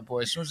to that bad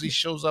boy. As soon as he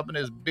shows up in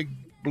his big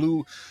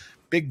blue,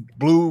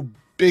 beautiful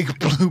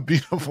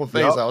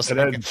face, I was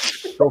thinking.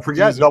 Don't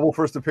forget, double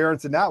first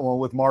appearance in that one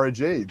with Mara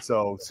Jade.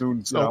 So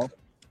soon,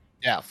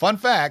 Yeah, fun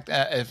fact.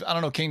 If I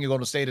don't know, King of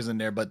Golden State is in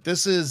there, but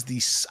this is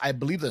I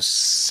believe the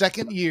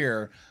second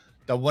year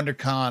that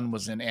WonderCon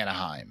was in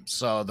Anaheim.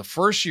 So the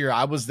first year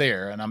I was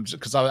there, and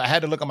because I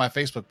had to look on my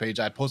Facebook page.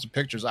 I posted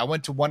pictures. I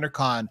went to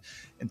WonderCon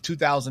in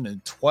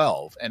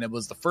 2012, and it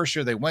was the first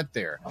year they went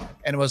there,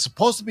 and it was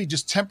supposed to be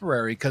just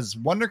temporary because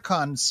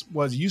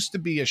WonderCon used to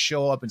be a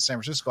show up in San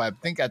Francisco. I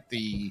think at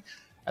the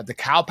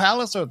Cow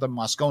Palace or the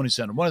Moscone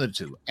Center, one of the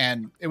two,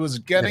 and it was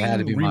getting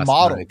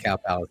remodeled. The Cow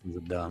Palace is a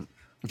dump.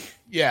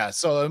 Yeah,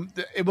 so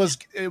it was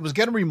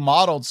getting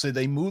remodeled, so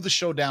they moved the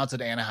show down to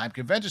the Anaheim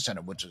Convention Center,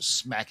 which is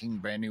smacking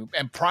brand new.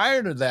 And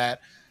prior to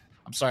that,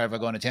 I'm sorry if I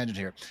go on a tangent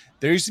here,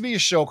 there used to be a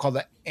show called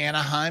the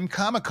Anaheim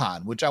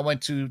Comic-Con, which I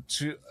went to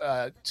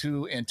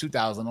in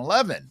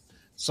 2011.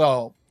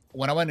 So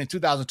when I went in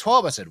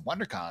 2012, I said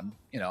WonderCon.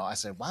 I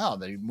said, wow,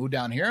 they moved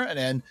down here, and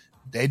then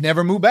they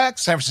never moved back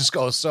to San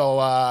Francisco. So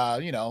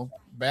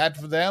bad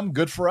for them,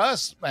 good for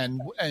us.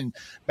 And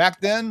back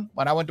then,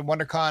 when I went to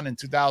WonderCon in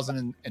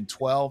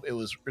 2012, it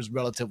was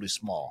relatively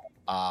small.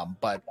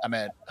 But I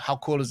mean, how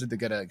cool is it to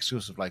get an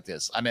exclusive like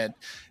this? I mean, it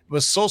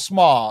was so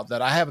small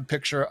that I have a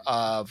picture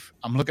of.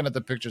 I'm looking at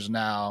the pictures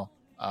now.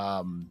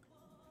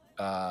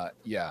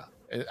 Yeah.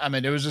 I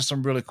mean, there was just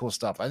some really cool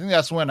stuff. I think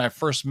that's when I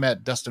first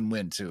met Dustin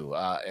Nguyen too.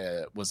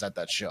 Was at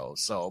that show.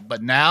 So,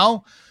 but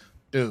now,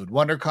 dude,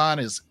 WonderCon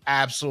is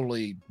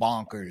absolutely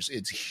bonkers.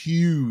 It's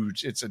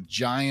huge. It's a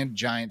giant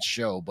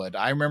show. But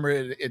I remember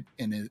it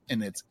in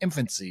its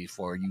infancy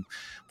for you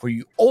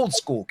old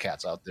school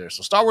cats out there.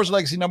 So, Star Wars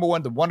Legacy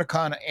 #1, the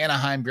WonderCon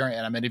Anaheim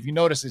variant. I mean, if you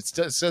notice, it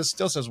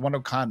still says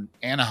WonderCon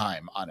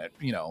Anaheim on it.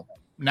 You know,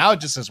 now it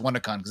just says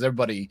WonderCon because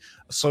everybody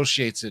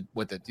associates it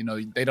with it. You know,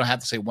 they don't have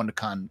to say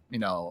WonderCon. You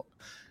know,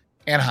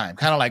 Anaheim,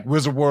 kind of like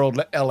Wizard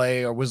World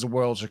LA or Wizard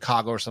World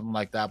Chicago or something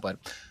like that. But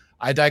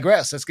I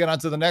digress. Let's get on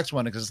to the next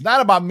one because it's not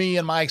about me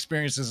and my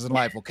experiences in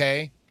life.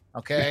 Okay.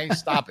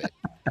 Stop it.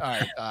 All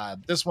right.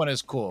 This one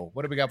is cool.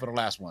 What do we got for the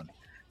last one?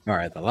 All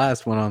right. The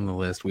last one on the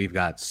list, we've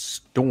got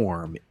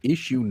Storm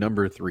issue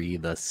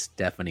 #3, the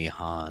Stephanie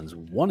Hans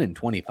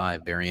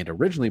 1-in-25 variant,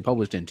 originally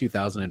published in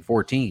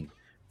 2014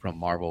 from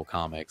Marvel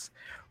Comics.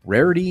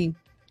 Rarity,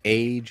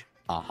 age,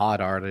 a hot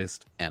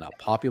artist, and a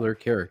popular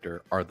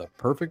character are the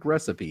perfect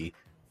recipe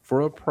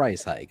for a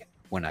price hike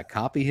when a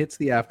copy hits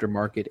the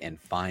aftermarket and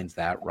finds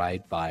that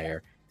right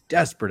buyer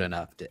desperate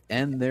enough to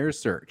end their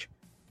search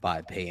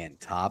by paying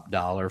top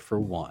dollar for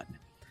one.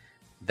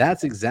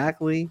 That's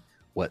exactly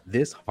what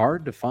this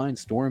hard-to-find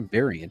Storm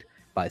variant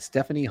by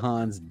Stephanie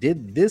Hans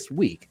did this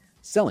week,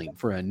 selling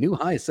for a new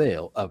high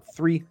sale of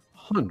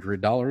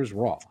 $300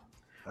 raw.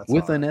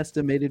 With an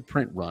estimated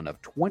print run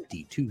of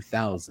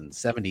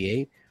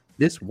 22,078,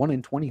 this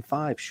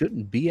 1-in-25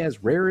 shouldn't be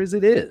as rare as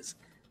it is.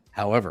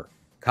 However,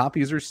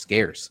 copies are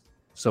scarce,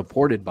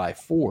 supported by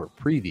 4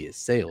 previous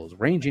sales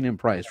ranging in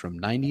price from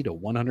 $90 to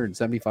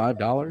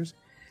 $175.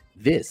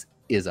 This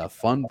is a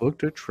fun book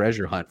to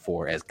treasure hunt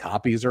for, as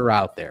copies are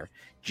out there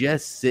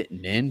just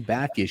sitting in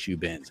back issue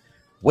bins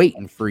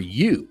waiting for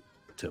you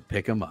to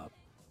pick them up.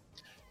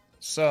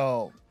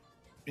 So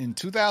in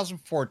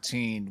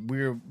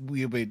 2014,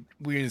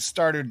 we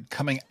started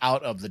coming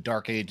out of the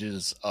dark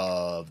ages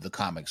of the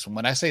comics.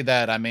 When I say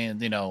that, I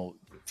mean, you know,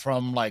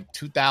 from like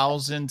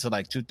 2000 to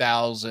like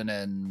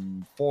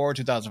 2004,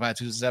 2005,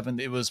 2007,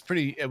 it was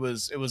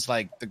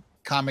like the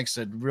comics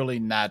had really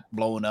not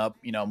blown up.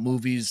 You know,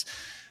 movies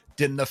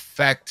didn't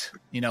affect,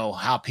 you know,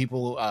 how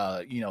people,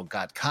 you know,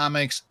 got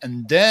comics.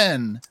 And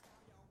then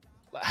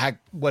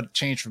what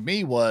changed for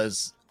me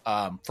was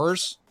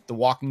first The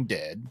Walking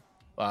Dead.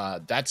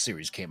 That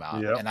series came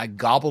out, and I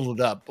gobbled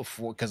it up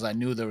before because I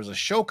knew there was a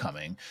show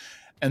coming.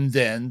 And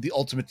then the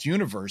Ultimate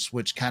Universe,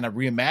 which kind of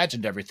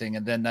reimagined everything.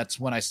 And then that's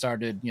when I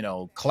started, you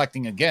know,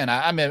 collecting again.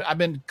 I've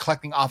been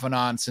collecting off and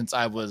on since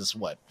I was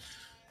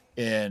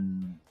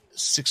in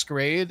 6th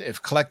grade.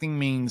 If collecting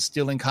means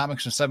stealing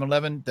comics from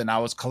 7-Eleven, then I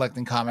was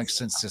collecting comics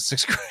since the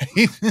 6th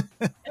grade.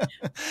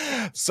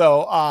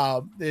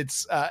 So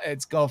it's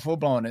going full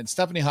blown. And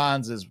Stephanie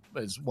Hans is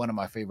one of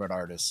my favorite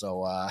artists.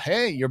 So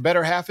hey, your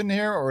better half in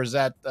here, or is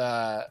that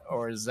no,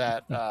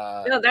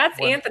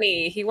 that's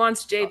Anthony. He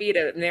wants JB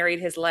to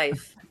narrate his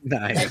life.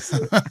 Nice. Hey,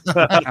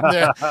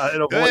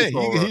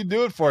 he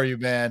do it for you,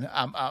 man.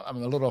 I'm a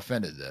little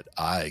offended that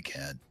I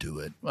can't do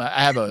it.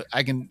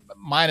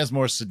 Mine is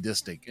more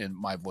sadistic in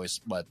my voice,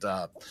 but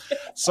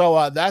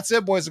so that's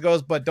it, boys and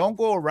girls. But don't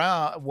go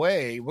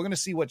away. We're gonna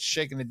see what's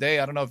shaking today.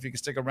 I don't know if you can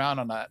stick around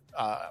on that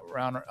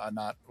round or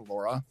not,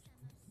 Laura.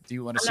 Do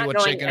you want to see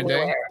what's shaking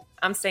today?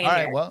 I'm staying all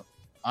here. right, well,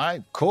 all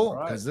right, cool.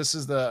 Because this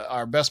is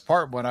our best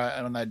part when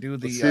I do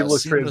the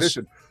seamless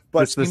transition.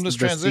 But seamless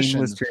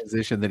transition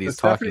that he's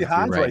talking through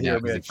right now,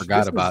 because he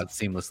forgot about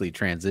seamlessly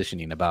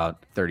transitioning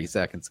about 30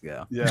 seconds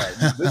ago. Yeah,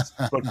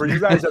 but for you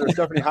guys that are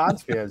Stephanie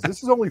Hans fans,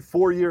 this is only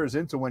 4 years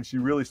into when she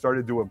really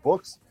started doing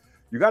books.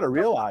 You got to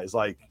realize,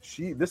 like,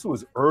 this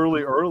was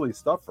early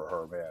stuff for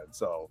her, man.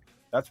 So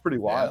that's pretty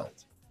wild.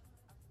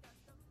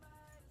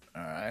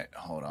 Yeah. All right,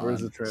 hold on.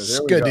 Where's the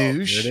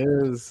Skadoosh.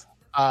 There it is.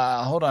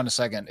 Hold on a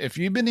second. If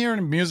you've been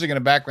hearing music in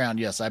the background,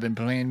 yes, I've been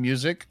playing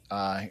music.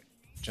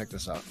 Check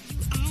this out.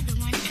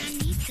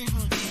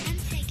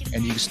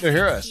 And you can still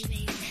hear us.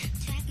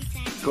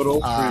 Good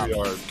old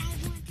StreamYard.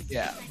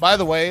 Yeah. By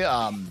the way,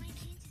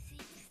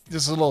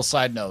 this is a little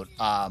side note.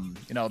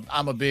 You know,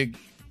 I'm a big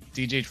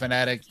DJ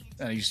fanatic.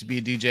 I used to be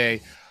a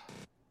DJ.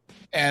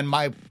 And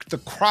the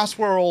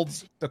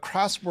crossroads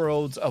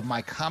of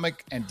my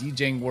comic and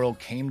DJing world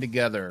came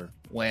together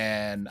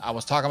when I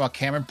was talking about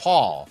Cameron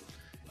Paul.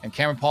 And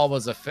Cameron Paul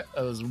was a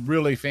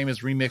really famous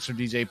remixer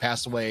DJ,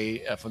 passed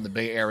away from the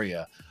Bay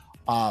Area.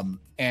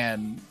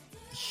 And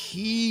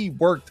he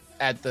worked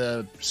at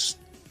the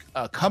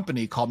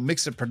company called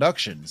Mix It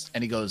Productions.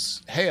 And he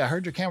goes, "Hey, I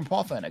heard you're Cameron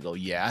Paul fan." I go,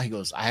 "Yeah." He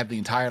goes, "I have the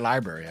entire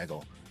library." I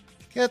go,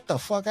 "Get the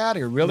fuck out of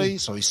here, really?"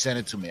 So he sent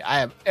it to me. I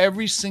have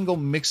every single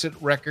Mix It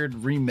record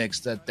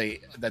remix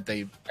that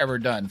they've ever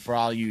done. For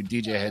all you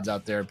DJ heads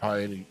out there,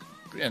 probably,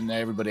 and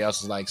everybody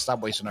else is like,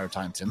 "Stop wasting our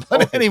time, Tim."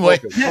 But anyway,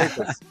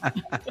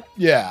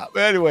 yeah.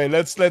 But anyway,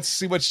 let's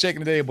see what's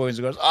shaking today, boys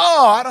and girls.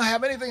 Oh, I don't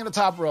have anything in the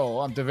top row.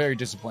 I'm very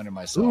disappointed in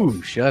myself.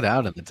 Ooh, shut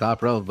out in the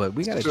top row. But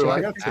we got to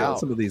check out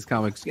some of these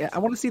comics. Yeah, I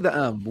want to see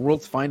the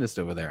World's Finest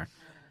over there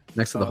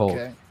next to the Hulk.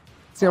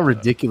 See how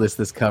ridiculous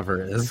this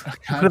cover is. What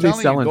I'm are they telling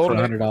you, selling for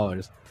Golden-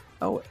 $100?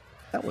 Oh,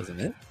 that wasn't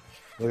it.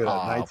 Look at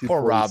that. Oh,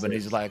 poor Robin.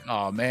 1946. He's like,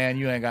 oh man,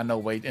 you ain't got no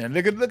weight. And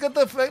look at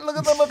the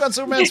look on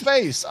Superman's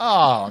face.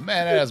 Oh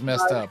man, that is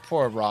messed up.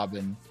 Poor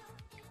Robin.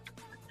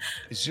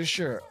 It's just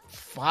your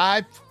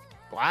 5.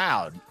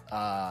 Wow.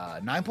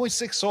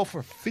 9.6 sold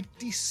for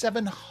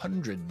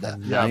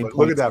 $5,700. Yeah, but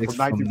look at that. From 9.6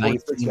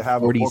 1946 to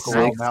have a book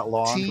around that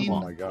long. Teen-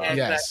 Oh my god. Yeah,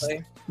 Yes.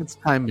 exactly. It's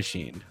Time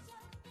Machine.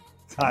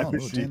 Time Oh,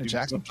 machine. Janet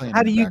Jackson playing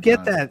How in do the you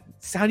get background.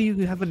 that? How do you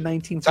have a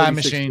 1946 Time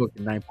machine. book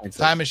in 9.6?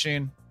 Time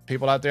machine.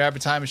 People out there have a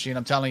time machine.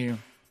 I'm telling you.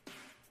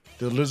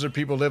 The lizard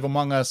people live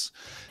among us.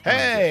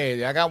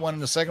 Hey, I got one in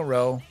the second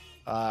row.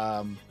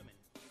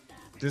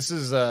 This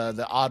is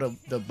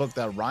the book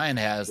that Ryan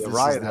has. Yeah, This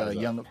Ryan is has the that.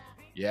 young.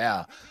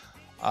 Yeah.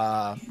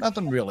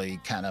 Nothing really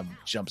kind of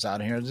jumps out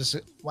here. Just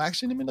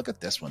actually, let me look at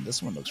this one.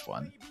 This one looks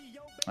fun.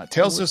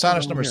 Tales to What's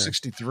Astonish going number on here?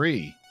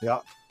 63. Yeah.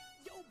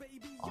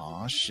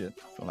 Oh shit!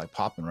 I feel like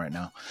popping right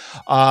now.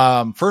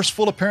 First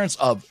full appearance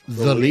of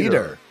the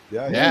leader.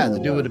 Yeah, the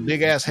dude with a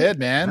big ass head,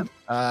 man.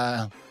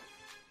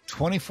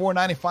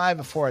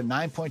 $24.95 for a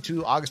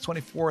 9.2, August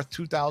 24th,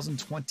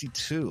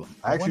 2022.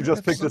 I actually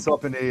just picked this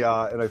up in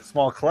a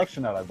small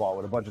collection that I bought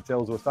with a bunch of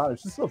Tales of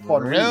Astonish. This is a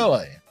fun read.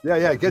 Really? Yeah,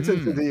 yeah. It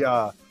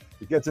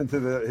gets into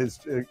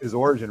his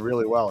origin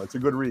really well. It's a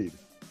good read.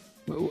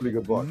 Pretty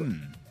good book.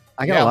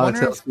 I got Yeah, a I lot of wonder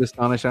Tales to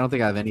Astonish. I don't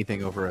think I have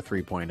anything over a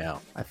 3.0.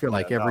 I feel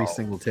like every no.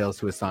 single Tales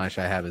to Astonish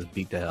I have is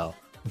beat to hell.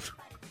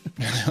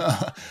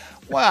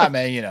 Well,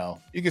 man,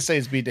 you can say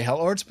it's beat to hell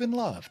or it's been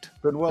loved.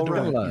 Been well Been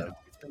read. loved.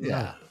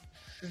 Yeah.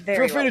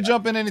 Very Feel free to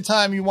jump in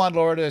anytime you want,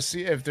 Laura, to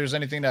see if there's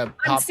anything that I'm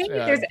pops. seeing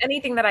if there's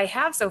anything that I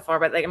have so far,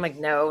 but I'm like,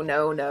 no.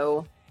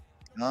 No,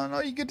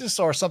 you get this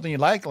or something you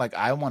like. Like,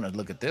 I want to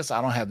look at this.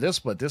 I don't have this,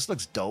 but this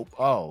looks dope.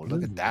 Oh,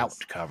 look at that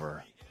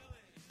cover.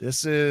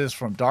 This is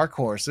from Dark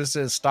Horse. This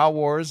is Star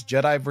Wars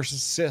Jedi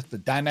versus Sith, the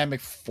Dynamic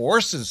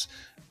Forces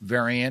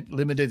variant,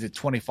 limited to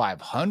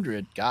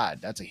 2,500. God,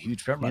 that's a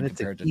huge print run And it's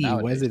a compared to key. Why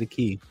nowadays. is it a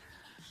key?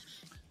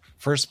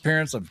 First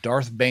appearance of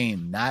Darth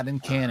Bane, not in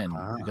canon,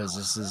 because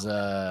this is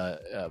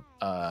a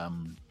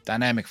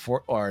Dynamic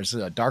or is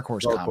it a Dark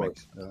Horse Dark comic?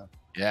 Horse,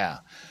 yeah. Yeah.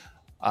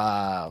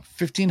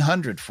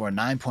 1,500 for a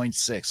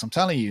 9.6. I'm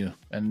telling you,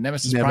 and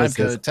Nemesis Prime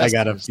could I attest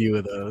got to a this. few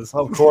of those.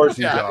 Of course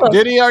you Yeah. do.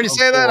 Did he already Of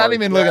say that? I didn't course.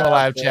 even look in the Yeah,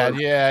 live of chat.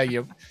 course. Yeah,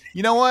 you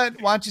know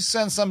what? Why don't you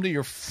send some to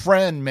your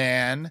friend,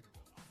 man?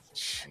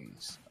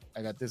 Jeez,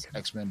 I got this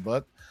X-Men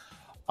book.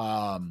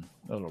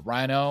 Little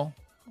Rhino.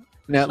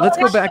 Now let's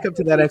go back up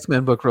to that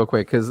X-Men book real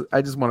quick because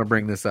I just want to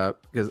bring this up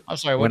because I'm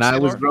sorry. when what'd you I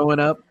say, was Laura? growing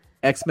up,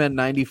 X-Men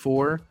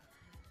 94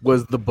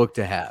 was the book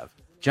to have.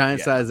 Giant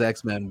Yeah. size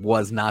X-Men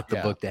was not the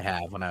Yeah. book to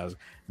have when I was.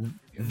 We'll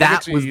That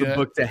get to was you, the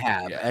book to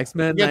have. yeah.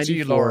 X-Men We'll get to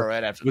you, Laura, 94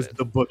 right after was this.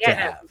 the book to Yeah,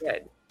 have.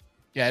 good.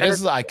 Yeah, That this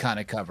is- is an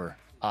iconic cover.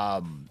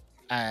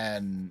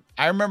 And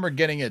I remember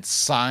getting it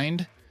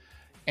signed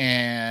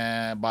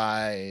and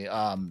by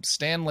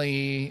Stan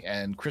Lee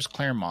and Chris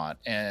Claremont,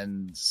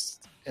 and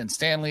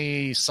Stan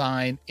Lee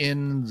signed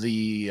in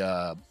the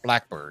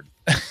Blackbird,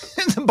 in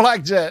the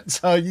Black Jet,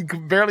 so you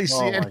can barely see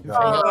Oh my anything.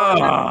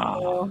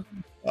 God.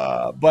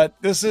 But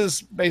this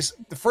is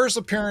the first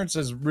appearance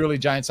is really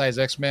Giant Size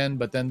X-Men,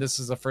 but then this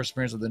is the first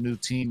appearance of the new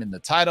team in the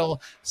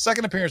title.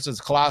 Second appearance is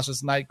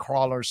Colossus,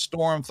 Nightcrawler,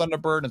 Storm,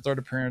 Thunderbird, and third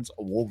appearance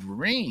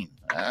Wolverine.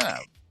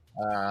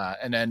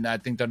 And then I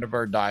think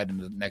Thunderbird died in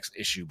the next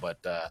issue,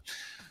 but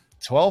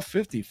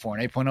 $12.50 for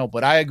an 8.0.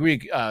 But I agree,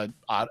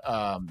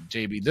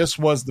 JB, this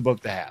was the book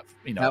to have.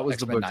 That was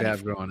X-Men the book to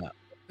have 94. growing up.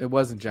 It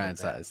wasn't giant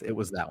size. It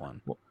was that one.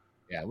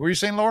 Yeah, what were you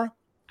saying, Laura?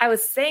 I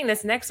was saying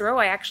this next row,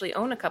 I actually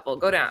own a couple.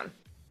 Go down.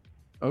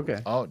 Okay.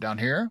 Oh, down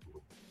here.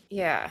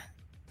 Yeah.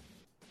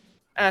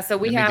 So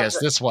we Let me have guess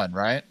this one,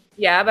 right?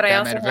 yeah, but I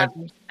Batman also have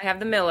Adventures? I have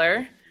the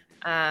Miller.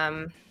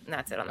 And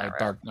that's it on that row.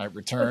 Dark Knight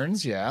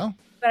Returns. Yeah.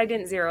 But I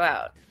didn't zero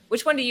out.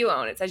 Which one do you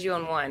own? It says you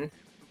own one.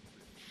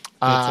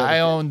 I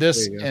own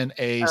this There you go. in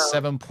a Oh.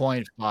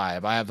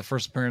 7.5. I have the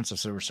first appearance of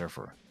Silver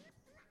Surfer.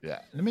 Yeah,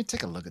 let me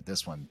take a look at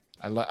this one.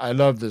 I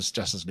love this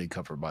Justice League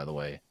cover, by the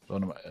way.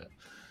 One of my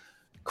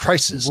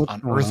Crisis What's on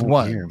going Earth on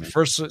 1. here, man?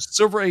 First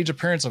Silver Age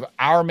appearance of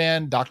Our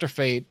Man, Dr.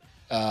 Fate,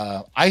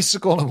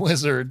 Icicle and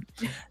Wizard,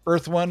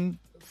 Earth 1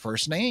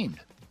 first named.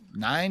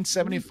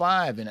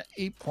 $9.75 and an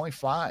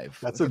 8.5.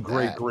 That's Look a at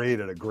great that. grade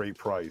at a great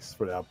price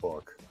for that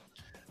book.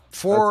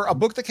 For a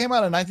book that came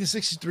out in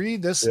 1963,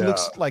 this Yeah.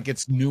 looks like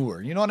it's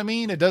newer. You know what I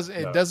mean? It doesn't,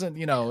 in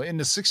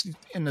the 60s,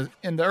 in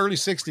the early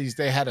 60s,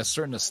 they had a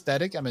certain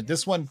aesthetic. I mean,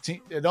 this one,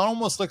 it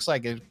almost looks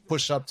like it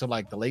pushed up to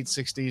like the late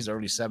 60s,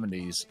 early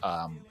 70s.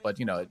 But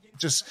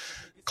just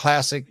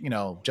classic,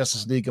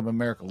 Justice League of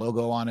America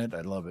logo on it. I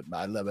love it.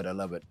 I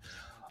love it.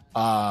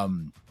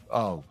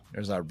 Oh,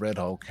 there's that Red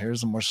Hulk.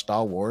 Here's some more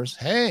Star Wars.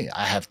 Hey,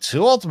 I have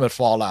 2 Ultimate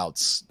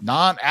Fallouts,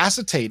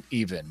 non-acetate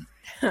even.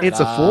 It's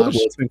Gosh. affordable.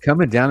 It's been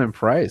coming down in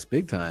price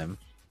big time.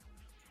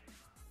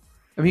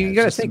 I mean, Yeah, you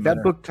got to it's just a think that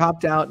matter- book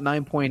topped out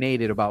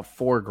 9.8 at about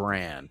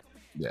 $4,000.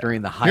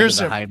 during the height of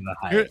the height of the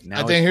height.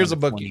 I think here's a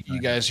book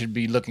you guys should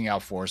be looking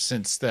out for,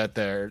 since that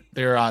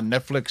they're on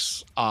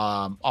Netflix.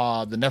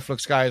 The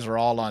Netflix guys are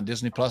all on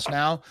Disney Plus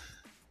now.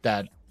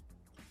 That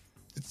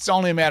it's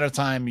only a matter of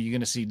time you're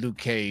going to see Luke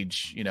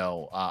Cage,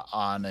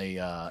 on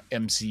a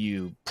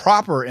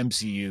proper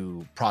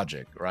MCU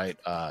project, right?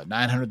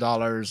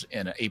 $900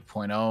 and an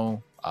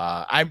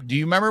 8.0. Do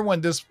you remember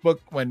when this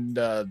book, when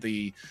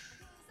the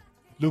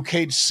Luke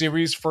Cage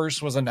series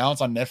first was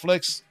announced on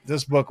Netflix?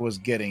 This book was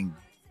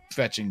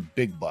fetching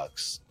big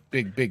bucks,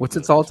 big. What's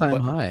its all-time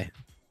high?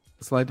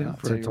 Slide down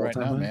for its right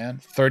now, man.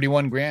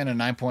 31 grand and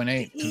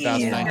 9.8,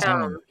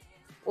 2019.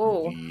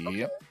 Whoa.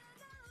 Yep.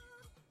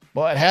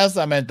 Well, it has.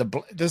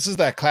 This is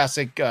that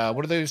classic.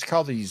 What are these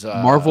called? These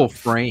Marvel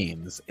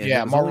frames.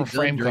 Marvel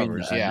frame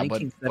covers. Yeah,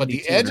 but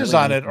the edges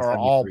on it are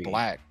all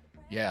black.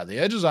 Yeah, the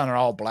edges on it are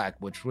all black,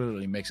 which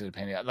really makes it a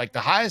pain. Like the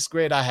highest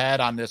grade I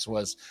had on this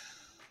was,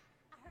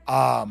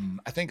 I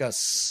think a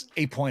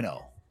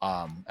 8.0.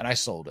 And I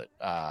sold it.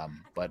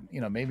 But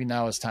maybe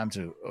now it's time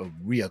to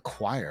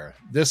reacquire.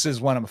 This is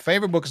one of my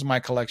favorite books in my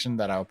collection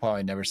that I'll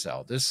probably never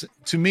sell. This,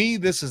 to me,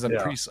 this is a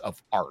piece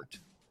of art.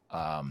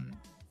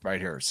 Right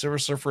here, Silver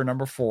Surfer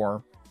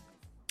 #4.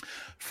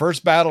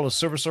 First battle of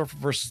Silver Surfer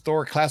versus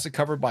Thor, classic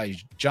cover by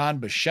John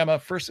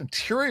Buscema. First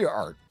interior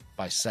art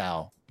by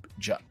Sal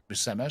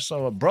Buscema.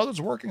 So a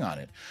brother's working on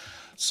it.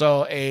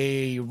 So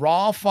a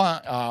raw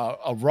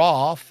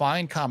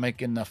fine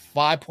comic in the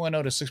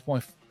 5.0 to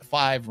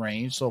 6.5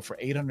 range. So for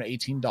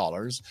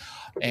 $818.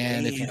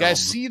 And if you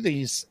guys see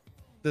this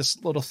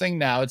little thing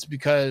now, it's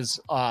because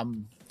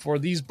for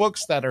these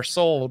books that are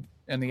sold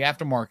in the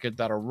aftermarket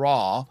that are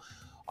raw,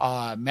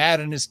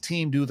 Matt and his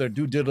team do their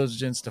due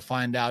diligence to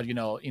find out,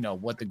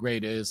 what the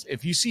grade is.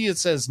 If you see it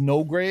says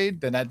no grade,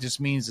 then that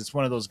just means it's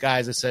one of those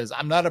guys that says,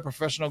 I'm not a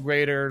professional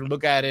grader.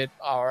 Look at it.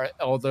 Or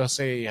they'll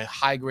say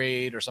high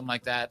grade or something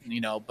like that.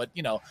 But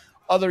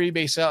other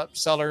eBay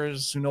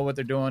sellers who know what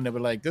they're doing, they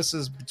were like, this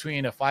is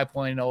between a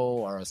 5.0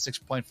 or a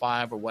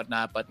 6.5 or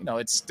whatnot. But,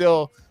 it's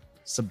still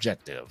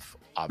subjective.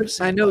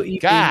 Obviously, I know.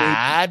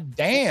 God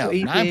damn,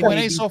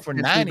 9.8 sold for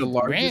 90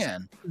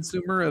 grand.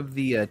 Consumer of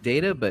the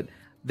data, but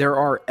there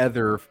are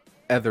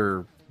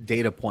other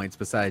data points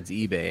besides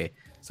eBay,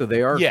 so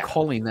they are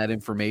calling that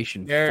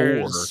information for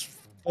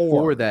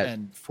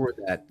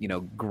that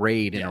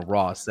grade in a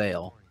raw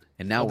sale.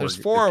 And now there's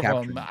 4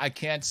 of them. I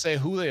can't say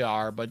who they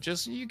are, but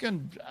just you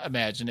can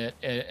imagine it,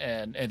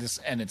 and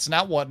it's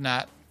not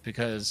Whatnot,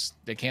 because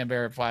they can't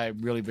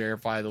really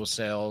verify those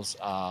sales,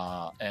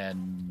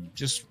 and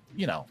just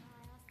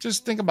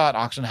think about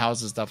auction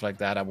houses, stuff like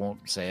that. I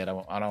won't say it.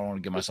 I don't want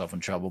to get myself in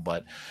trouble,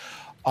 but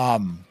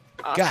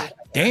God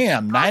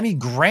damn, 90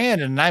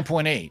 grand and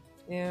 9.8.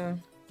 Yeah.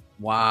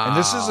 Wow. And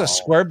this is a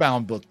square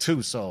bound book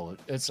too, so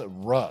it's a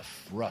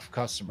rough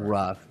customer.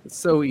 Rough. It's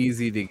so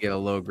easy to get a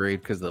low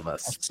grade because of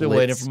us. I'm still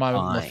waiting for my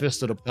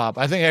Mephisto to pop.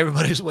 I think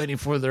everybody's waiting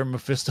for their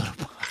Mephisto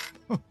to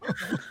pop.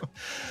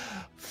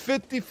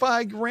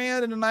 55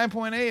 grand and a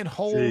 9.8.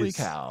 Holy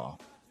cow.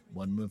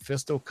 When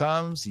Mephisto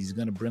comes, he's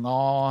gonna bring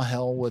all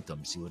hell with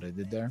him. See what I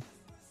did there?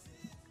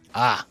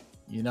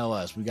 You know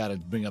us. We gotta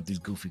bring up these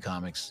goofy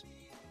comics.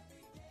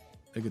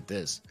 Look at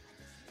this.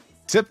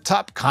 Tip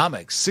Top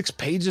Comics, 6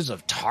 pages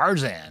of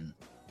Tarzan.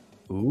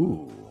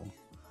 Ooh.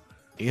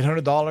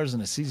 $800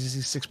 and a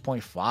CCC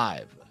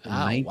 6.5.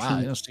 Wow, you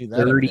don't see that.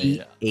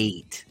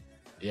 38.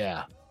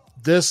 Yeah.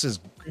 This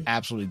is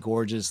absolutely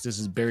gorgeous. This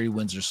is Barry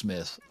Windsor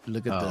Smith.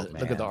 Look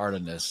at the art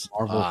in this.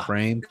 Marvel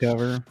frame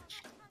cover.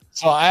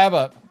 So I have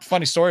a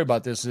funny story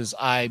about this. Is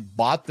I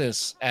bought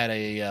this at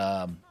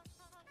a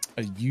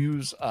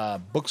used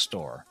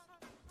bookstore.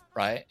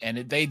 Right. And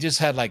they just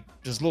had like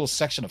this little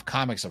section of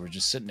comics that were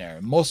just sitting there.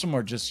 And most of them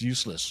are just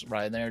useless.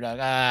 Right. And they're like,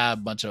 a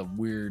bunch of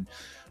weird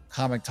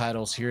comic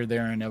titles here,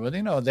 there, and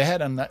everything. They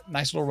had a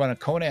nice little run of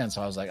Conan.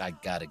 So I was like, I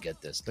got to get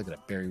this. Look at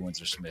that. Barry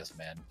Windsor Smith,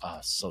 man. Oh,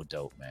 so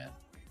dope, man.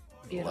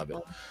 Beautiful.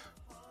 Love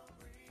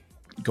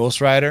it. Ghost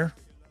Rider.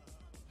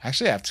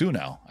 Actually, I have 2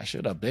 now. I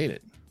should update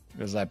it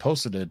because I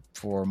posted it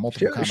for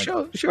multiple comics.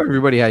 Show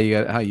everybody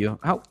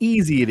how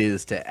easy it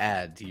is to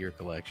add to your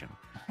collection.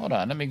 Hold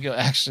on, let me go.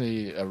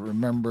 Actually,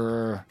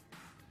 remember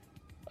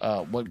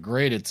what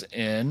grade it's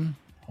in.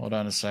 Hold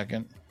on a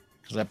second,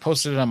 because I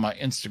posted it on my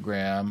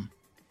Instagram.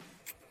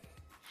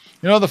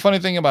 The funny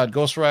thing about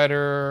Ghost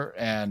Rider,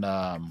 and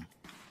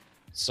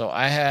so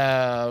I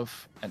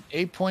have an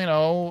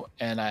 8.0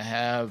 and I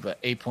have an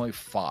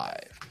 8.5.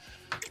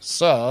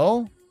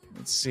 So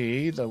let's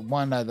see, the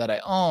one that I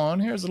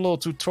own. Here's a little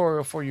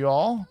tutorial for you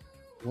all.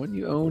 What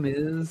you own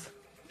is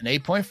an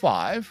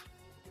 8.5.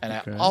 And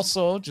I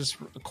also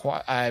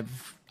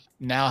I've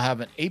now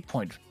have an 8.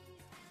 What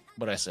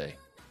did I say?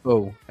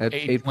 Oh, at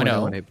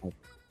 8.0 and 8.0.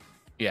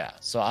 Yeah.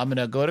 So I'm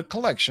gonna go to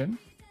collection.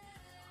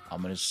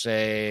 I'm gonna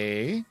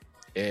say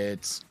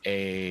it's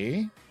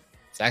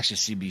actually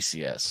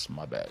CBCS.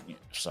 My bad.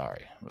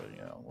 Sorry. But,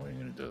 what are you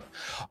gonna do?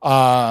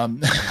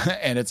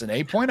 And it's an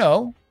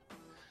 8.0.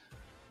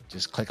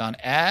 Just click on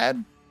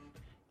add,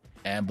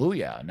 and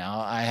booyah! Now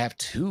I have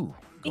 2.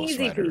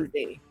 Easy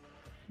peasy.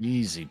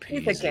 Easy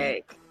peasy. Piece of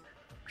cake.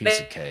 piece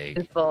of cake.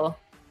 Simple.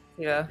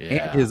 Yeah.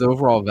 And his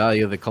overall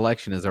value of the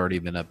collection has already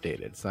been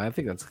updated. So I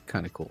think that's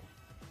kind of cool.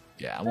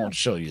 Yeah, I won't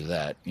show you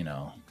that, you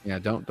know. Yeah,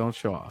 don't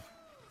show off.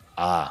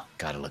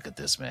 Gotta look at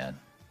this, man.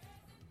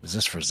 Is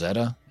this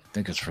Frazetta? I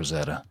think it's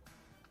Frazetta.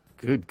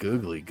 Good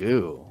googly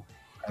goo.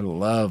 I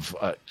love.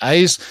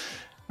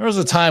 There was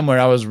a time where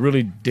I was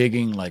really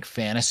digging like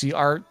fantasy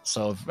art.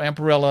 So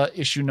Vampirella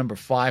issue number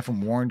 5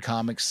 from Warren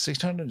Comics,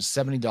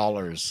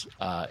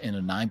 $670 in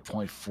a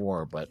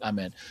 9.4. But I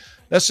mean,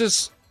 let's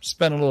just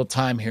spend a little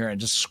time here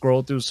and just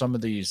scroll through some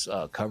of these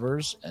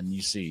covers, and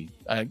you see,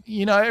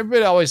 you know,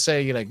 everybody always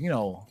say like, you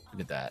know,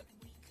 look at that,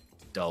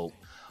 dope.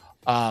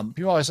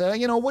 People always say,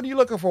 you know, what are you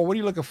looking for? What are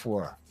you looking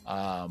for?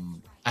 I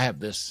have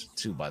this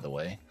too, by the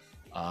way.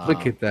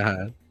 Look at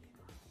that.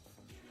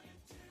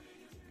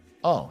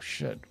 Oh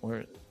shit!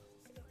 Where?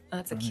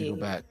 That's a Let me cute.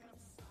 go back.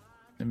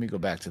 Let me go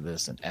back to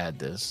this and add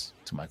this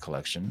to my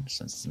collection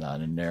since it's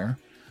not in there.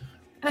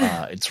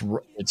 It's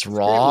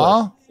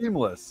raw.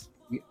 Seamless.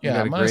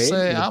 Yeah, I'm gonna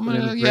say I'm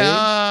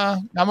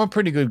a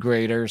pretty good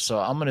grader, so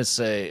I'm gonna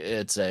say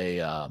it's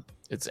a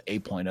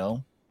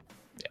 8.0.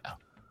 Yeah,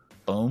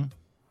 boom,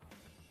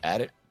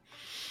 add it,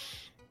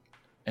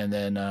 and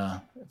then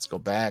let's go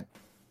back.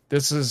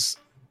 This is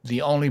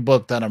the only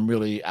book that I'm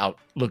really out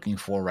looking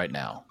for right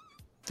now.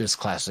 This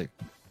classic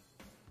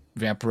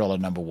Vampirella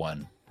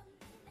 #1.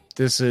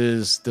 This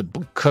is the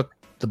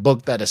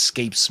book that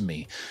escapes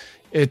me.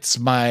 It's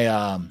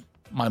my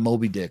my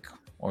Moby Dick,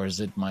 or is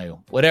it my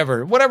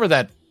whatever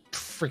that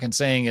freaking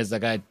saying is?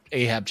 That guy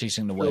Ahab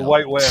chasing the whale. The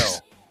white whale.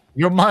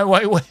 You're my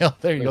white whale.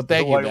 There you go. It's the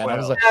Thank you, white man. I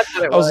was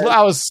whale. like,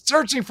 I was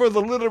searching for the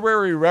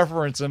literary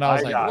reference, and I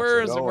was like,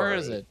 where is it? Where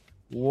is it?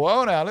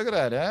 Whoa! Now look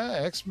at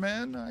that.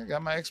 X-Men. I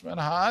got my X-Men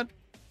hot.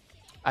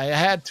 I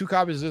had 2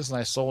 copies of this, and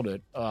I sold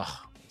it. Ugh,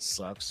 it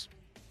sucks.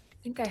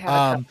 I think I have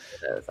a couple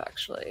of those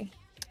actually.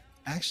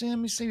 Actually, let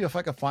me see if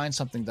I can find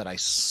something that I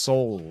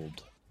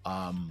sold.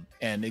 And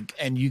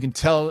you can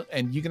tell,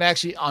 and you can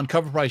actually on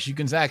cover price, you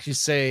can actually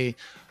say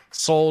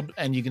sold,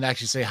 and you can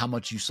actually say how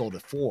much you sold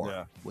it for.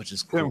 Yeah, which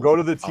is cool. Tim, go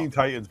to the Teen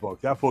Titans book.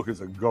 That book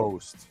is a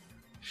ghost.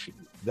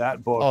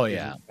 That book is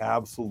an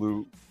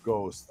absolute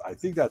ghost. I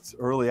think that's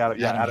early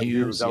Adam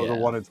Hughes. That was a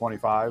 1 in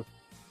 25.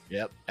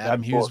 Yep,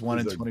 Adam Hughes 1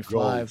 in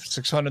 25,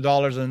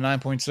 $600 and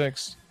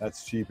 9.6.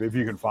 That's cheap if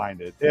you can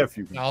find it. If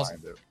you can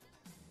find it.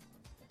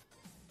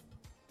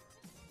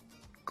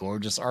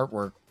 Gorgeous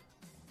artwork.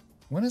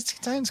 When is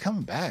Teen Titans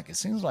coming back? It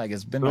seems like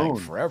it's been like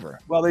forever.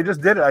 Well, they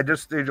just did it.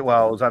 It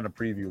was on the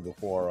preview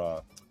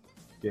before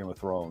Game of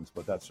Thrones,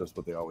 but that's just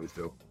what they always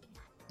do.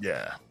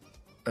 Yeah.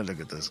 Oh, look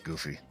at this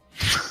goofy.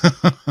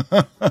 Is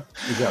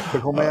that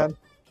Pickle Man?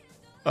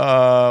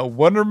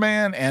 Wonder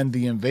Man and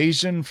the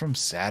Invasion from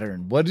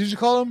Saturn. What did you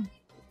call him?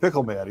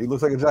 Pickle Man. He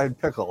looks like a giant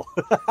pickle.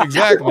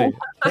 Exactly.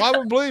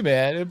 Probably,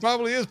 man. It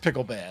probably is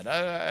Pickle Man.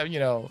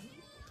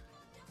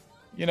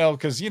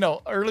 Because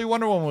early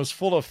Wonder Woman was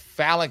full of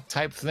phallic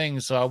type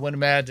things, so I wouldn't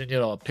imagine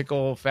a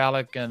pickle,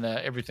 phallic, and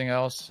everything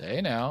else.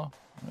 Hey, now,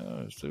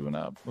 it's moving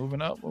up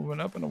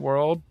in the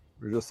world.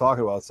 We were just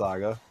talking about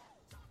Saga.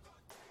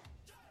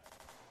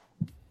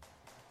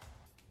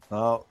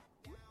 Oh.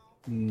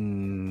 The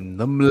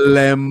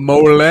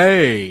Mole.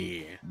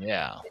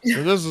 Yeah.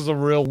 So this is a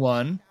real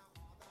one.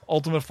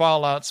 Ultimate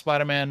Fallout,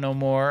 Spider-Man No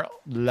More,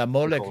 the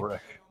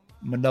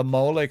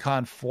Mole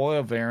Con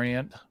foil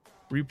variant.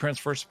 Reprints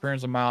first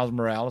appearance of Miles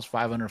Morales,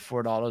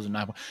 $504 and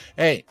 9.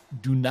 Hey,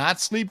 do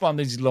not sleep on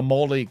these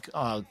Lamole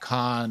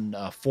Con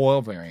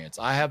foil variants.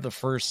 I have the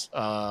first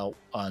null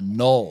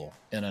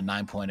in a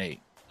 9.8.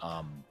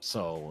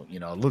 So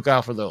look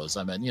out for those.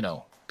 I mean,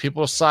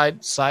 people side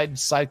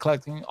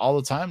collecting all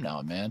the time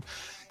now, man.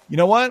 You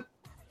know what?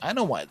 I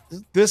know what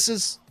this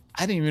is.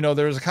 I didn't even know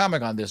there was a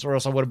comic on this, or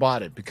else I would have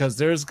bought it, because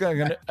there's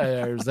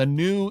a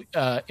new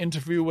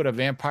Interview with a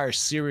Vampire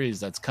series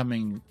that's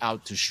coming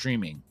out to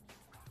streaming.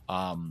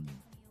 From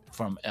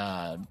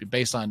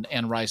based on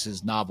Anne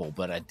Rice's novel,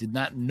 but I did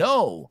not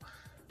know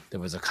there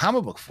was a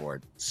comic book for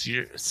it.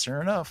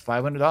 Sure enough,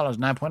 $500,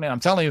 9.8.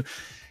 I'm telling you,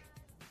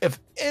 if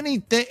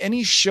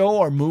any show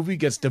or movie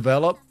gets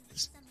developed,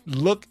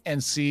 look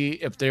and see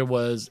if there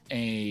was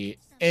any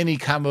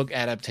comic book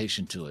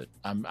adaptation to it.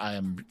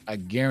 I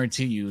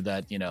guarantee you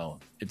that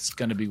it's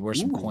going to be worth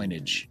some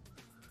coinage.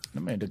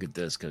 Let me look at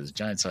this, because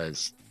giant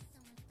size.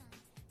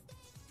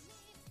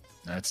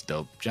 That's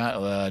dope.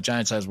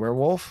 Giant size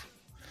werewolf,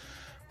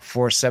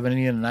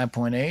 $470 and a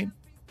 9.8.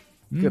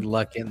 Good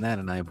luck getting that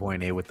a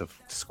 9.8 with the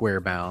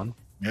square bound.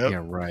 Yep.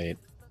 Yeah, right.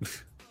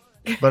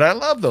 But I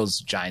love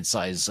those giant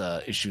size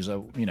issues.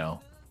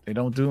 They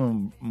don't do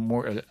them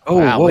more.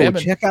 Whoa!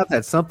 Check out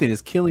that Something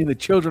Is Killing the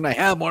Children. I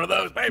have one of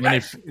those, baby.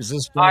 Is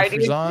this Jenny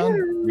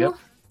Frison? Yep.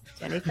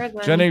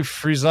 Jenny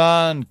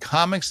Frison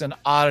Comics and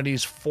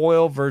Oddities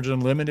foil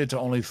version, limited to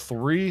only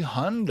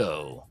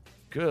 300.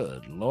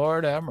 Good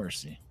Lord, have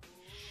mercy.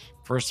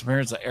 First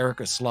appearance of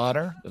Erica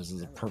Slaughter. This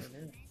is a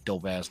perfect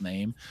dope ass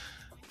name.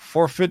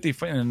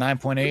 $450 in a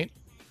 9.8.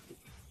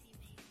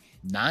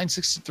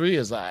 963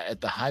 is at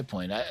the high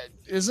point.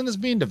 Isn't this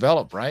being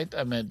developed, right?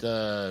 I mean,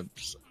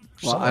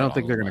 Well, I don't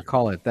think they're going to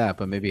call it that,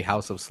 but maybe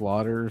House of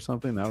Slaughter or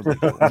something. That would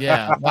be cool.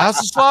 Yeah, well, House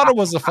of Slaughter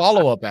was a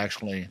follow-up,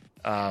 actually.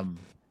 Well,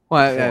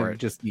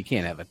 just you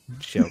can't have a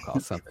show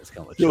called Something's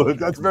Killing Children.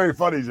 That's very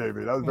funny,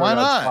 JB. That was very Why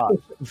not?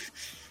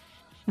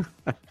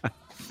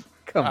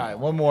 Come All right,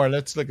 one more.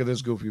 Let's look at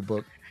this goofy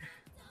book.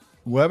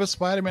 Web of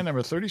Spider-Man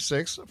number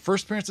 36.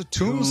 First appearance of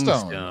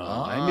Tombstone.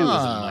 I knew it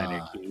was a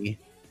minor key.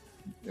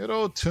 Good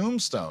old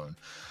Tombstone.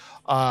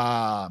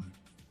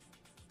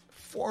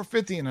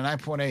 450 and a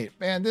 9.8.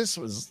 Man,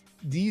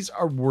 these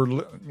are were,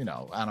 you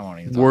know, I don't want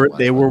to even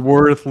They were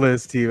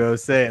worthless, TiVo.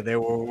 Say it. They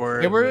were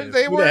worthless.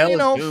 They Who the were, hell you is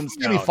know,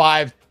 Tombstone? maybe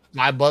 $5,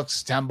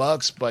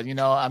 $10, but you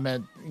know, I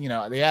meant, you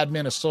know, the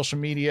admin of social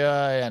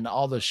media and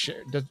all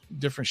the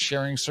different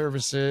sharing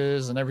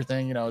services and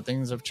everything, you know,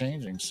 things are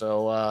changing.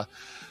 So,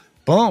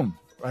 boom,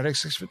 right at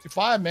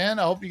 6:55, man.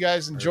 I hope you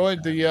guys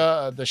enjoyed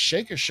the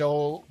Shaker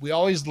Show. We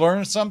always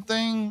learn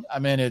something. I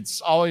mean,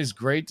 it's always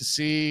great to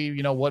see,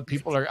 you know, what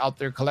people are out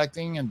there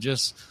collecting, and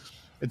just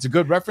it's a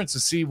good reference to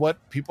see what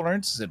people are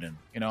interested in,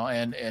 you know,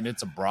 and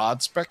it's a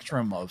broad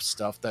spectrum of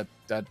stuff that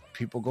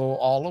people go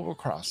all over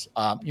across.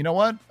 You know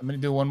what? I'm going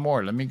to do one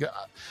more. Let me go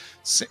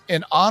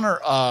in honor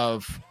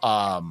of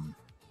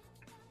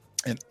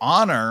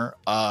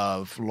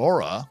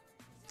Laura.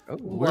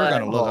 We're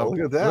going to look up. Look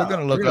at that. We're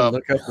going to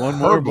look up one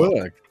more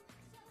book.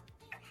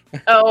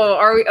 Oh,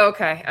 are we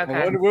okay?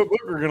 Okay. What book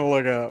we're gonna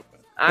look up?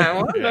 I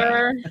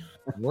wonder.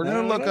 We're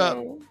going to look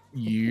up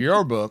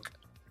your book.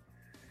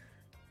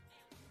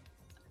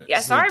 Yeah,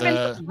 sorry, I've been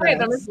Yes.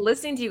 surprised. I'm just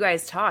listening to you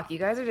guys talk. You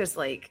guys are just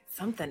like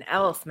something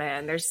else,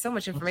 man. There's so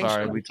much information.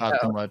 Sorry, on we the talk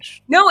show. too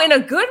much. No, in a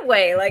good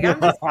way. Like I'm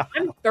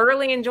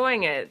thoroughly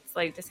enjoying it. It's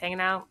like just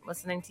hanging out,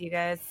 listening to you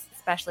guys,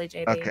 especially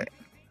JB. Okay.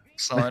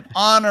 So in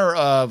honor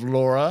of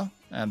Laura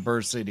and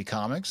Bird City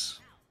Comics,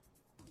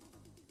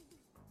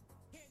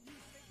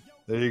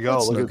 There you go.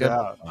 Let's Look look at at-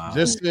 that. Wow.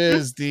 this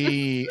is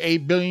the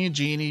 8 Billion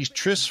Genies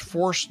Trish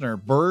Forstner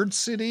Bird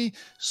City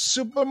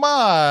Super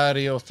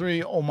Mario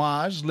 3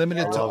 homage,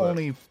 limited I to love it.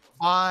 only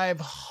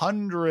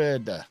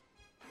 500.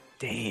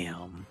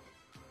 Damn.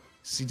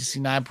 CDC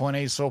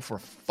 9.8 sold for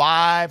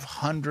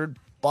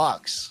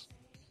 $500.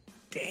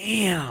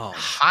 Damn.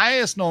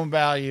 Highest known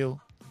value,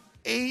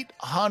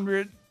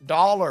 $800.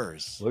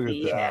 Look at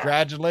Yeah. that.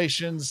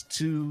 Congratulations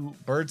to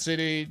Bird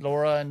City,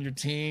 Laura, and your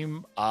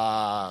team.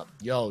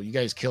 You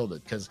guys killed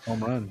it, because Home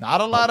run. not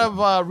a lot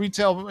of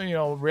retail, you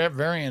know,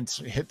 variants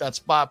hit that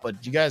spot,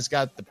 but you guys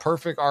got the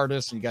perfect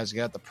artist, and you guys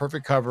got the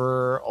perfect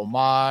cover,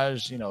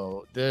 homage, you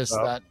know, this,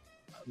 Yep. that,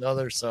 the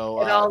other.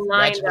 So It all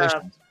lined up.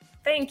 congratulations.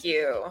 Thank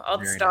you. All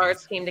the Very stars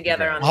nice. came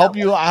together Very on I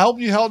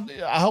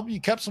hope you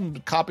kept some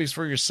copies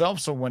for yourself,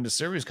 so when the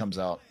series comes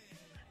out.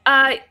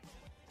 I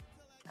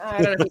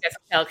don't know if you guys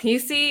can tell. Can you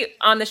see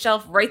on the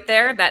shelf right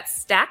there that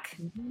stack?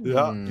 Yeah.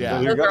 Mm. Yeah.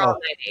 There you Those are all go.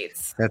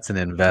 9/8s. That's an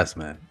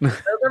investment. Those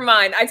are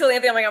mine. I told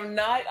Anthony, I'm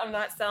like, I'm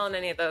not selling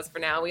any of those for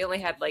now. We only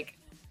had like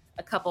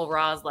a couple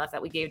raws left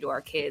that we gave to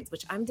our kids,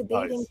 which I'm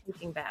debating Nice.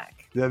 taking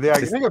back. Yeah, I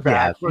can bring it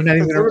back. Yeah, you're not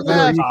even Consider it I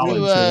have very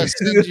to solid.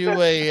 send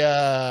you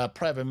a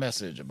private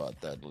message about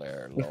that,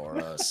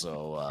 Laura.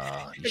 So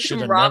you should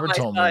have rob never my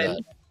told me son.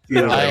 that.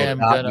 You know, I am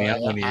adopt me out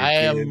one of gonna. your I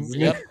am. kids.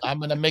 Yep. I'm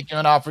gonna make you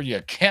an offer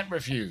you can't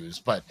refuse.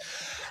 But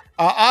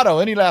Otto,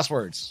 any last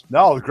words?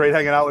 No, it was great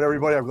hanging out with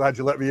everybody. I'm glad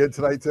you let me in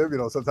tonight, Tim. You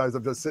know, sometimes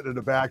I'm just sitting in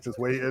the back, just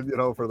waiting, you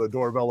know, for the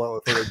door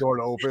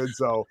to open.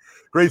 So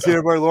great seeing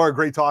everybody, Laura.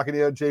 Great talking to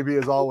you. JB,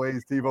 as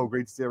always. TiVo,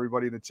 great to see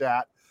everybody in the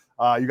chat.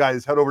 You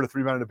guys head over to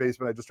 3 Men in the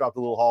Basement. I just dropped a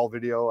little haul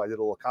video. I did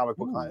a little comic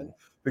book hunt.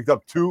 Picked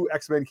up 2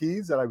 X-Men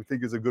keys that I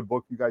think is a good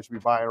book you guys should be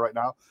buying right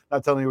now.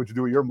 Not telling you what to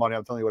do with your money.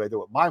 I'm telling you what I do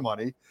with my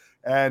money.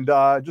 And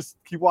just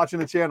keep watching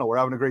the channel. We're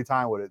having a great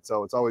time with it.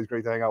 So it's always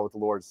great to hang out with the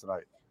Lords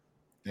tonight.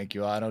 Thank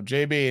you, Otto.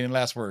 JB, any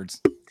last words?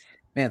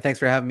 Man, thanks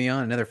for having me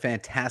on. Another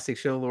fantastic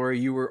show, Laura.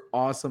 You were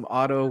awesome.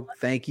 Otto,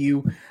 thank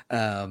you.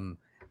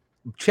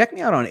 Check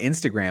me out on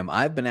Instagram.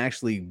 I've been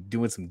actually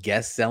doing some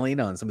guest selling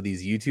on some of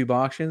these YouTube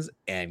auctions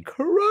and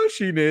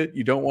crushing it.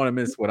 You don't want to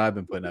miss what I've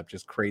been putting up.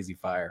 Just crazy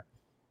fire.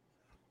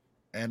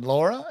 And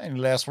Laura, any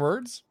last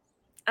words?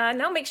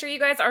 No, make sure you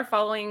guys are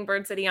following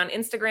Bird City on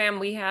Instagram.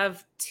 We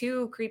have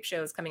 2 creep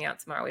shows coming out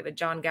tomorrow. We have a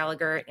John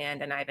Gallagher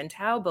and an Ivan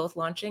Tao, both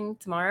launching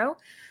tomorrow.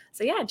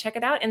 So yeah, check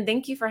it out. And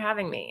thank you for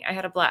having me. I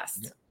had a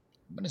blast.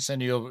 I'm going to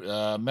send you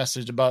a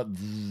message about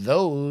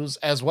those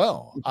as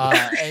well.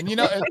 And, you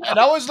know, it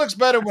always looks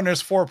better when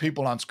there's 4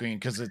 people on screen,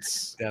 because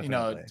it's, you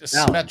know, Definitely. it's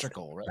Balance.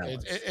 symmetrical, right?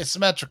 Balance. It's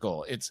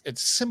symmetrical. It's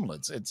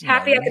semblance. It's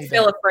Happy you I know, could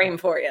fill a frame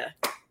for you.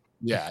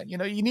 Yeah, you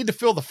know, you need to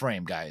fill the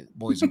frame, guys,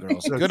 boys and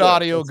girls. That's Good it.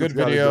 audio, That's good what you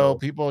gotta video, do.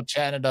 people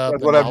chatting it up.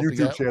 That's and what I I have hope you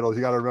YouTube got- channels.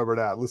 You got to remember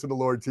that. Listen to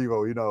Lord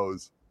TiVo. He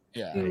knows.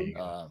 Yeah, There you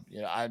go.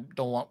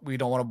 we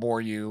don't want to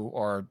bore you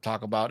or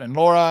talk about. And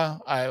Laura,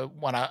 I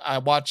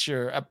watched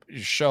your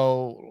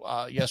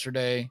show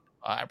yesterday,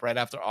 right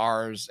after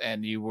ours,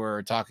 and you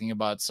were talking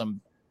about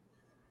some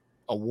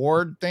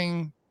award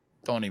thing.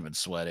 Don't even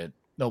sweat it.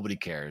 Nobody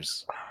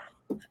cares.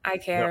 I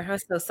care. I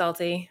was so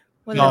salty.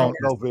 No,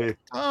 B.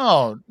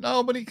 Oh,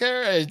 nobody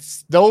cares.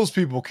 It's those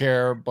people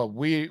care, but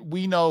we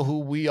know who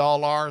we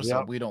all are,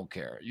 so we don't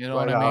care. You know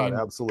what I mean?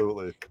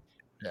 Absolutely.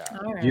 Yeah.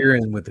 Right. You're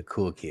in with the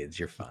cool kids.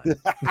 You're fine.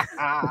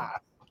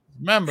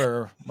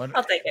 Remember,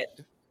 I'll take it.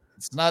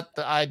 It's not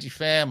the IG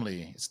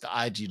family; it's the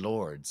IG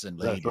lords and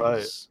ladies. That's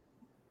right.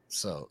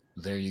 So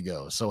there you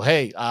go. So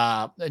hey,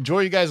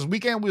 enjoy you guys'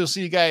 weekend. We'll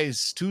see you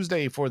guys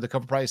Tuesday for the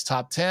Cover Price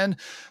Top 10.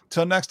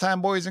 Till next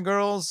time, boys and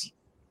girls.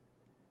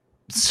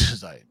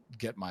 As I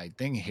get my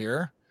thing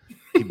here,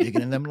 keep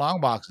digging in them long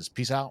boxes.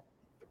 Peace out.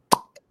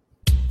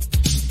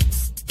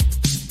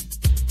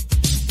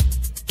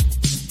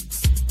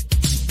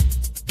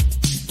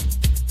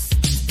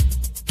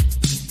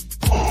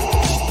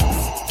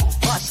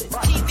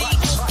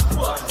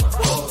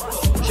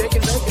 Shake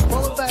and bake and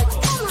pull it back.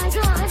 Oh my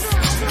God.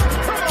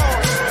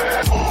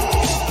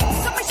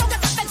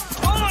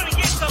 Hold on and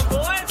get some,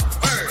 boys.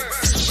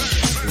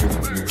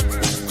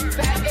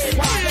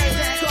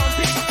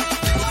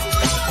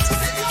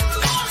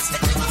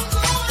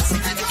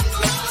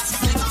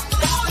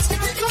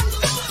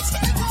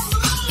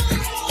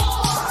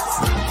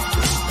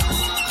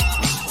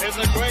 In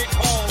the great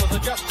hall of the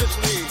Justice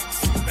League,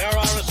 there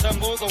are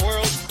assembled the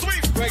world's three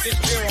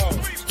greatest heroes,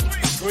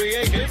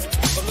 created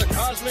from the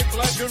cosmic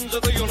legends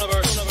of the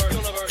universe.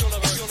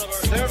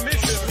 Their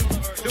mission,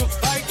 to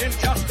fight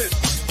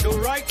injustice, to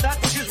right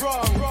that which is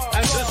wrong,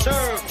 and to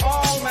serve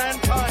all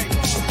mankind.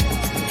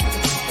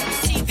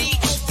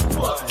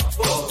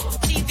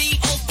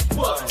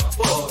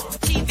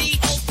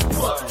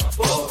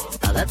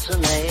 Now that's a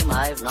name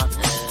I've not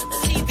heard.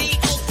 In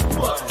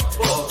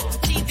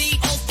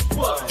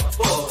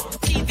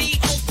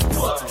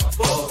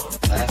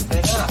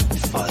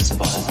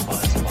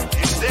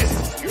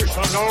this, you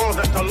shall know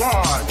that the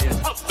Lord is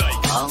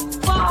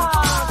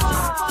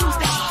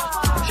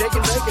Shake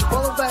and bake and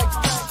pull it back.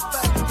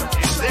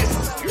 In this,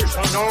 you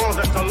shall know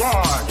that the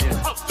Lord is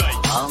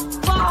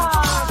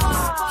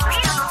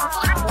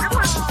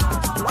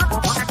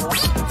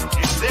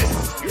In this,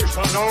 you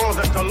shall know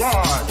that the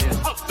Lord is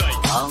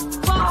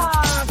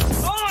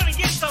Hold on and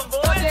get some,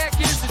 boys. Jack,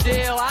 here's the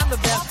deal. I'm the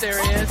best there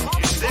is. In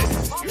this,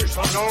 you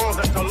shall know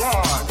that the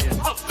Lord is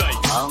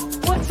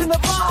What's in the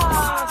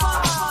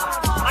box?